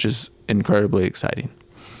 and just incredibly exciting.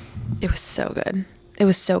 It was so good. It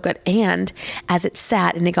was so good. And as it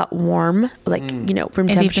sat and it got warm, like, room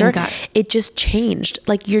temperature, it just changed.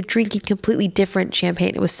 Like, you're drinking completely different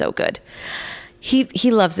champagne. It was so good. He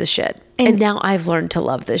loves this shit. And now I've learned to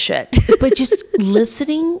love this shit. But just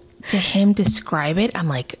listening to him describe it, I'm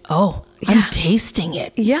like, oh, yeah. I'm tasting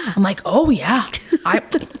it. Yeah. I'm like, oh, yeah.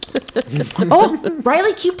 Oh,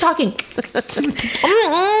 Riley, keep talking.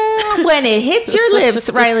 When it hits your lips,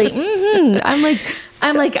 Riley.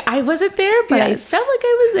 I'm like, I wasn't there, but I felt like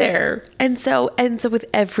I was there. And so with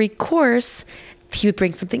every course, he would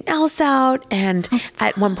bring something else out. And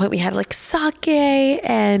at one point we had like sake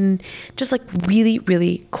and just like really,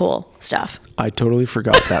 really cool stuff. I totally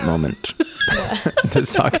forgot that moment. The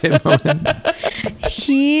sake moment.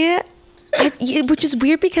 Which is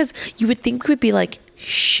weird because you would think we would be like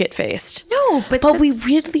shit-faced. No, but we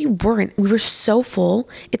really weren't. We were so full.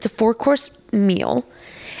 It's a 4-course meal.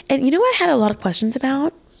 And you know what I had a lot of questions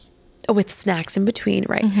about? With snacks in between,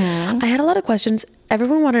 right? Mm-hmm. I had a lot of questions.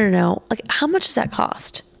 Everyone wanted to know, like, how much does that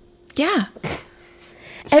cost? Yeah.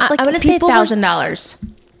 And, I'm going to say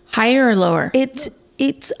 $1,000. Higher or lower? It's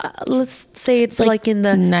let's say it's like in the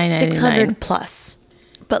 $600 plus,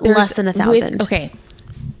 but less than $1,000. Okay.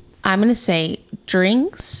 I'm going to say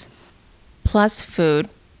drinks plus food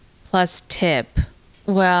plus tip.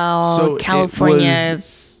 Well, so California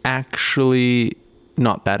is actually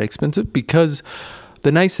not that expensive, because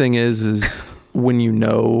the nice thing is when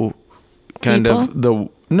kind of the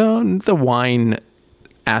wine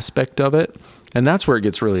aspect of it, and that's where it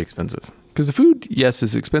gets really expensive, because the food, yes,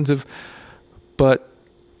 is expensive, but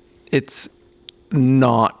it's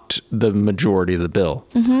not the majority of the bill.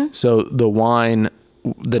 Mm-hmm. So the wine,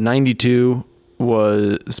 the 92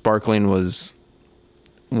 was sparkling,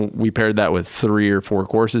 we paired that with 3 or 4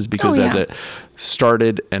 courses, because as it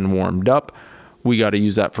started and warmed up, we got to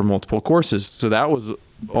use that for multiple courses. So that was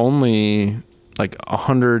only like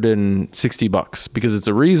 $160 because it's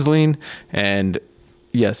a Riesling, and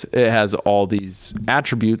yes, it has all these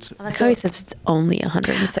attributes. I like how he says it's only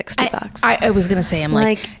 $160. I was gonna say,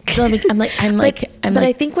 but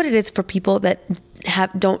I think what it is for people that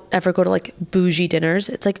don't ever go to like bougie dinners,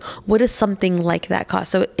 it's like, what does something like that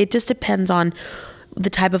cost? So it just depends on the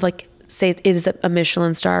type of, like, say it is a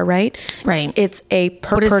Michelin star, right? Right. It's a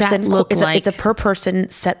per what person. Does that look like? It's a per person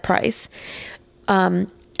set price. And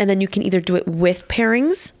then you can either do it with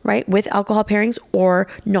pairings, right? With alcohol pairings or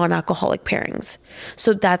non-alcoholic pairings.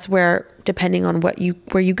 So that's where, depending on where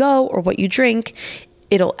you go or what you drink,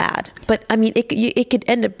 it'll add. But I mean, it could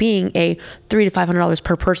end up being a $300 to $500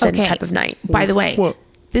 per person type of night. By the way,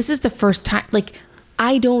 this is the first time, like,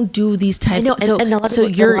 I don't do these types. I know, and a lot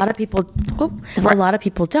of people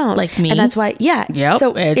don't, like me, and that's why. Yeah. Yep.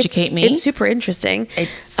 So educate me. It's super interesting.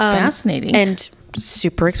 It's fascinating and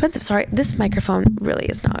super expensive. Sorry, this microphone really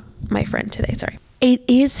is not my friend today. Sorry. It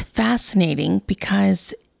is fascinating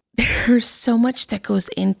because there's so much that goes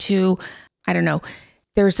into, I don't know,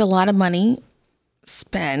 there's a lot of money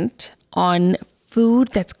spent on food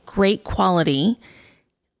that's great quality,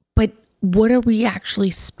 but what are we actually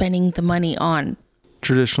spending the money on?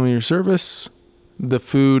 Traditionally, your service, the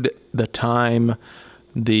food, the time,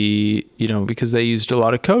 because they used a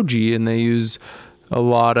lot of koji and they use a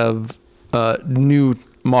lot of new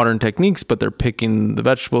modern techniques, but they're picking the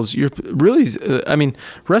vegetables. You're really,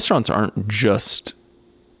 restaurants aren't just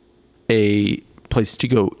a place to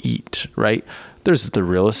go eat, right? There's the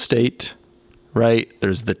real estate, right?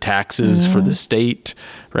 There's the taxes for the state,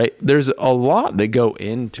 right? There's a lot that go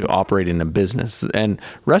into operating a business, and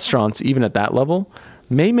restaurants, even at that level,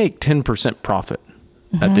 may make 10% profit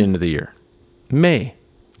at the end of the year.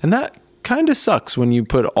 And that kind of sucks when you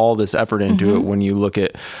put all this effort into it, when you look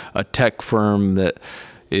at a tech firm that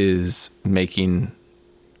is making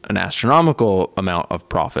an astronomical amount of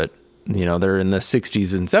profit. You know, they're in the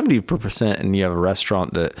 60s and 70%, and you have a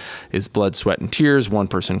restaurant that is blood, sweat, and tears. One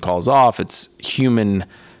person calls off. It's human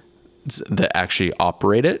that actually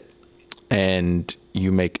operate it, and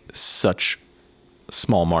you make such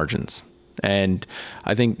small margins. And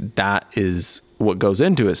I think that is what goes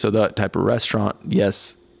into it. So that type of restaurant,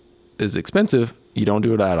 yes, is expensive. You don't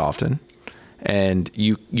do it that often, and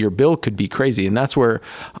your bill could be crazy. And that's where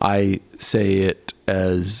I say it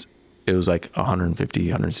as it was like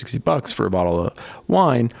 $150-$160 for a bottle of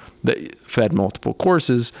wine that fed multiple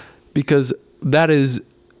courses, because that is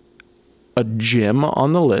a gem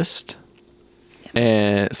on the list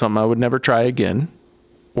and something I would never try again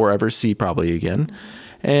or ever see probably again,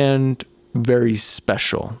 and very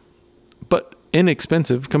special, but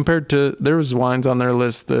inexpensive compared to, there was wines on their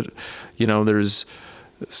list that, you know, there's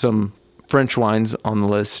some French wines on the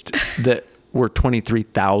list that were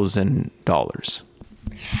 $23,000.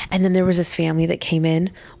 And then there was this family that came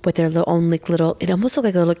in with their own like little, it almost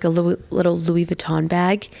looked like a little Louis Vuitton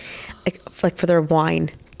bag, like for their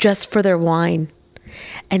wine, just for their wine.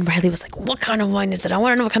 And Riley was like, what kind of wine is it? I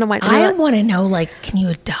want to know what kind of wine. I want to know, like, can you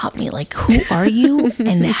adopt me? Like, who are you?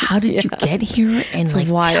 And how did you get here? And It's like,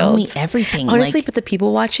 wild. tell me everything. Honestly, like, but the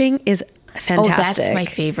people watching is fantastic. oh, that's my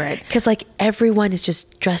favorite. Because like everyone is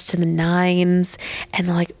just dressed in the nines, and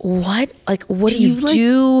they're like, what? Like, what do you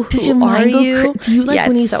do? Does Who your are mind go you? Do you like Yeah,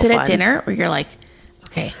 when you it's so sit fun. at dinner where you're like,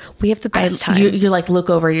 okay, We have the best time. You like look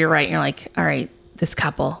over to your right and you're like, all right, this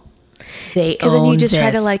couple, they 'Cause then you own just try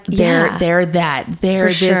to, this. like, they're yeah. they're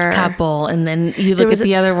this sure. couple, and then you look at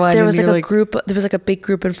the other one. There and was like you're a group. There was like a big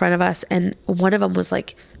group in front of us, and one of them was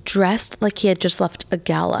like dressed like he had just left a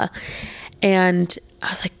gala, and I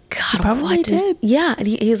was like, God, probably what? did. Yeah, and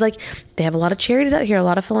he's like, they have a lot of charities out here, a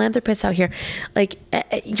lot of philanthropists out here. Like,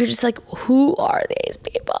 you're just like, who are these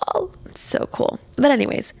people? It's so cool. But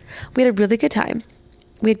anyways, we had a really good time.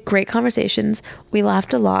 We had great conversations. We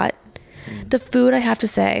laughed a lot. The food, I have to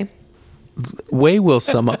say, Way will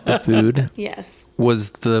sum up the food. yes, Was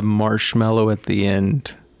the marshmallow at the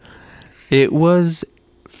end. It was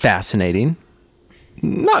fascinating.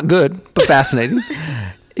 Not good, but fascinating.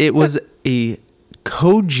 It was a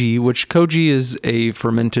koji, which koji is a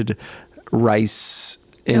fermented rice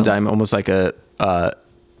enzyme, almost like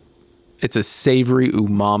it's a savory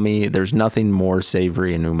umami. There's nothing more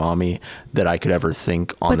savory and umami that I could ever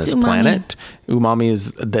think on What's this umami? planet. Umami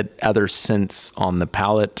is that other sense on the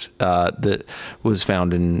palate that was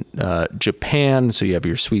found in Japan. So you have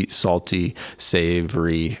your sweet, salty,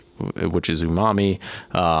 savory, which is umami,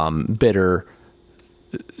 bitter,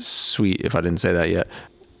 sweet, if I didn't say that yet.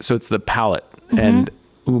 So it's the palate. And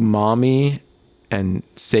umami and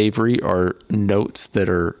savory are notes that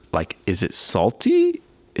are like, is it salty?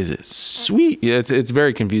 Is it sweet? Yeah, it's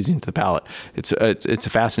very confusing to the palate. It's a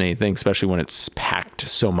fascinating thing, especially when it's packed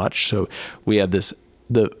so much. So we had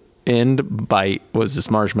the end bite was this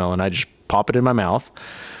marshmallow, and I just pop it in my mouth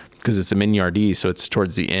because it's a mignardie. So it's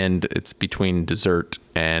towards the end. It's between dessert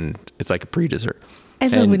and it's like a pre-dessert. I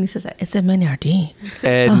love when he says that. It's a mignardie.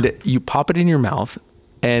 And you pop it in your mouth,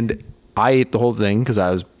 and I ate the whole thing because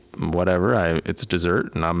I was whatever. It's a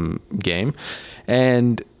dessert, and I'm game.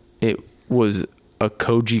 And it was a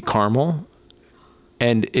koji caramel,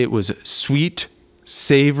 and it was sweet,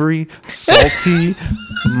 savory, salty,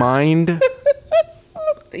 mind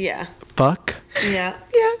yeah, fuck yeah.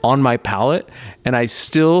 on my palate. And I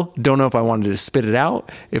still don't know if I wanted to spit it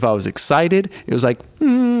out, if I was excited. It was like,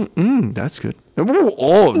 that's good.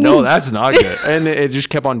 Oh no, that's not good. And it just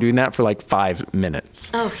kept on doing that for like 5 minutes.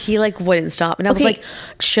 Oh, he like wouldn't stop. And I was like,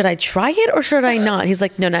 should I try it or should I not? He's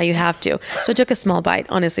like, no, now you have to. So I took a small bite.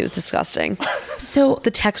 Honestly, it was disgusting. So The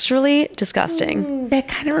texturally disgusting. that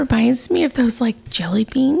kind of reminds me of those like jelly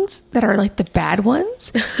beans that are like the bad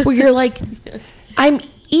ones, where you're like, I'm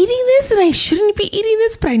eating this and I shouldn't be eating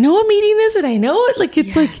this, but I know I'm eating this and I know it. Like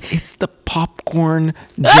it's like It's the popcorn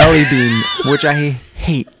jelly bean, which I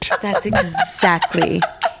hate. That's exactly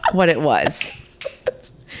what it was.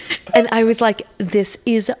 And I was like, this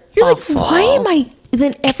is you're awful. like, why am I?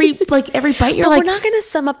 Then every bite you're But like, we're not going to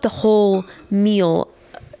sum up the whole meal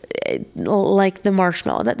like the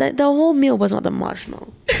marshmallow. The whole meal was not the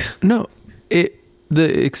marshmallow. No,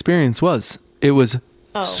 the experience was. It was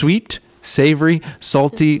sweet, savory,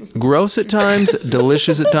 salty, gross at times,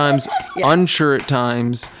 delicious at times, unsure at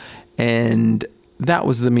times, And that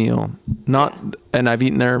was the meal. And I've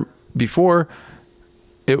eaten there before.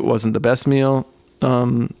 It wasn't the best meal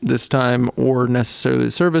this time or necessarily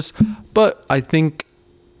the service, but I think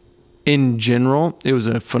in general, it was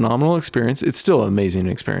a phenomenal experience. It's still an amazing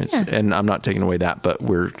experience, and I'm not taking away that, but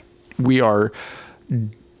we are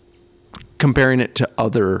comparing it to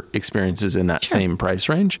other experiences in that same price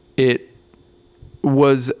range. It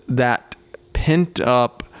was that pent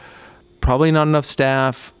up, probably not enough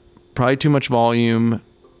staff, probably too much volume,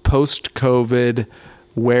 post-COVID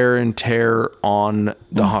wear and tear on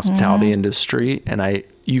the hospitality industry, and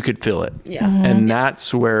you could feel it. Yeah. And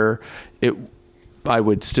that's where I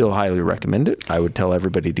would still highly recommend it. I would tell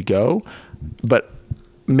everybody to go, but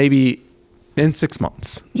maybe in 6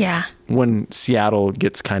 months. Yeah. When Seattle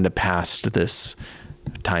gets kind of past this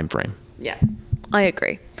time frame. Yeah, I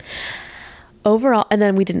agree. Overall, and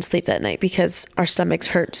then we didn't sleep that night because our stomachs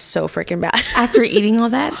hurt so freaking bad. After eating all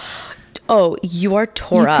that, Oh, you are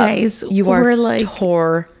tore up. guys You are were like-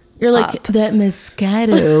 tore. you're like, that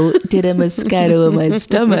Moscato did a Moscato in my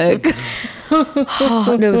stomach.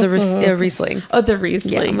 Oh, no, it was a Riesling. Oh, the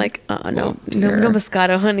Riesling. Yeah, I'm like, no, no dear.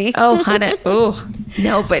 Moscato, honey. Oh, honey. Oh,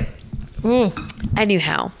 no, but.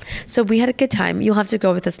 Anyhow, so we had a good time. You'll have to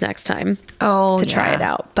go with us next time to try it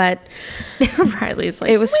out. But Riley's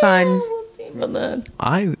like, it was fun. We'll see about that.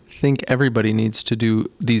 I think everybody needs to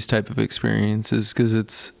do these type of experiences because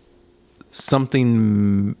it's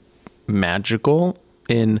something magical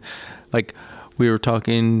in, like, we were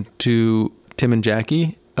talking to Tim and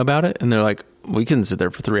Jackie about it, and they're like, we can sit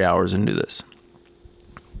there for 3 hours and do this.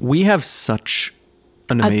 We have such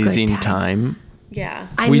an good amazing time. time. Yeah.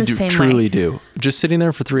 I'm We the do, same truly way. do. Just sitting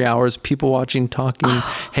there for 3 hours, people watching, talking,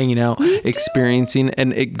 hanging out, experiencing,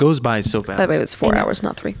 and it goes by so fast. By the way, it was 4 hours,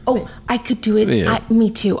 not 3. Oh, I could do it. Yeah.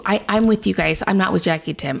 Me too. I'm with you guys. I'm not with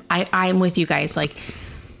Jackie Tim. I'm with you guys. Like,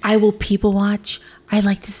 I will people watch. I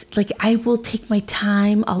like to, I will take my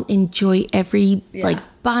time. I'll enjoy every,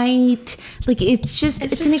 bite. Like, it's just an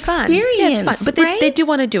just fun. experience. Yeah, it's fun. But right? they do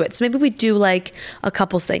want to do it. So maybe we do like a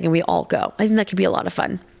couples thing and we all go. I think that could be a lot of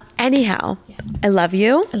fun. Anyhow, I love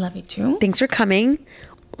you. I love you too. Thanks for coming.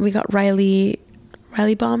 We got Riley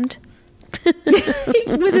bombed.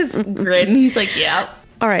 With his grin, he's like, yeah.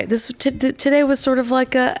 All right. This today was sort of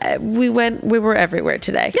like we were everywhere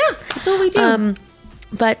today. Yeah, that's what we do.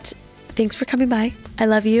 But thanks for coming by. I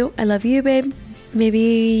love you. I love you, babe. Maybe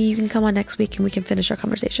you can come on next week and we can finish our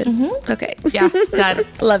conversation. Okay. Yeah, done.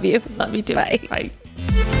 Love you. Love you too. Bye. Bye.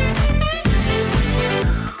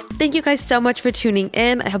 Thank you guys so much for tuning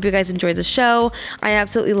in. I hope you guys enjoyed the show. I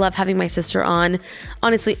absolutely love having my sister on.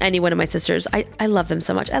 Honestly, any one of my sisters. I love them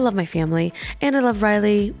so much. I love my family. And I love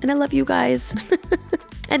Riley. And I love you guys.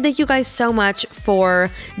 And thank you guys so much for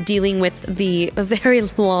dealing with the very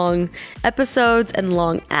long episodes and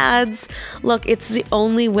long ads. Look, it's the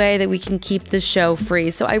only way that we can keep the show free.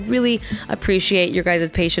 So I really appreciate your guys'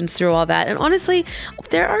 patience through all that. And honestly,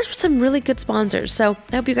 there are some really good sponsors. So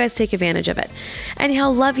I hope you guys take advantage of it.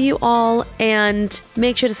 Anyhow, love you all. And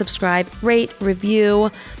make sure to subscribe, rate, review.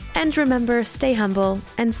 And remember, stay humble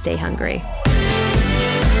and stay hungry.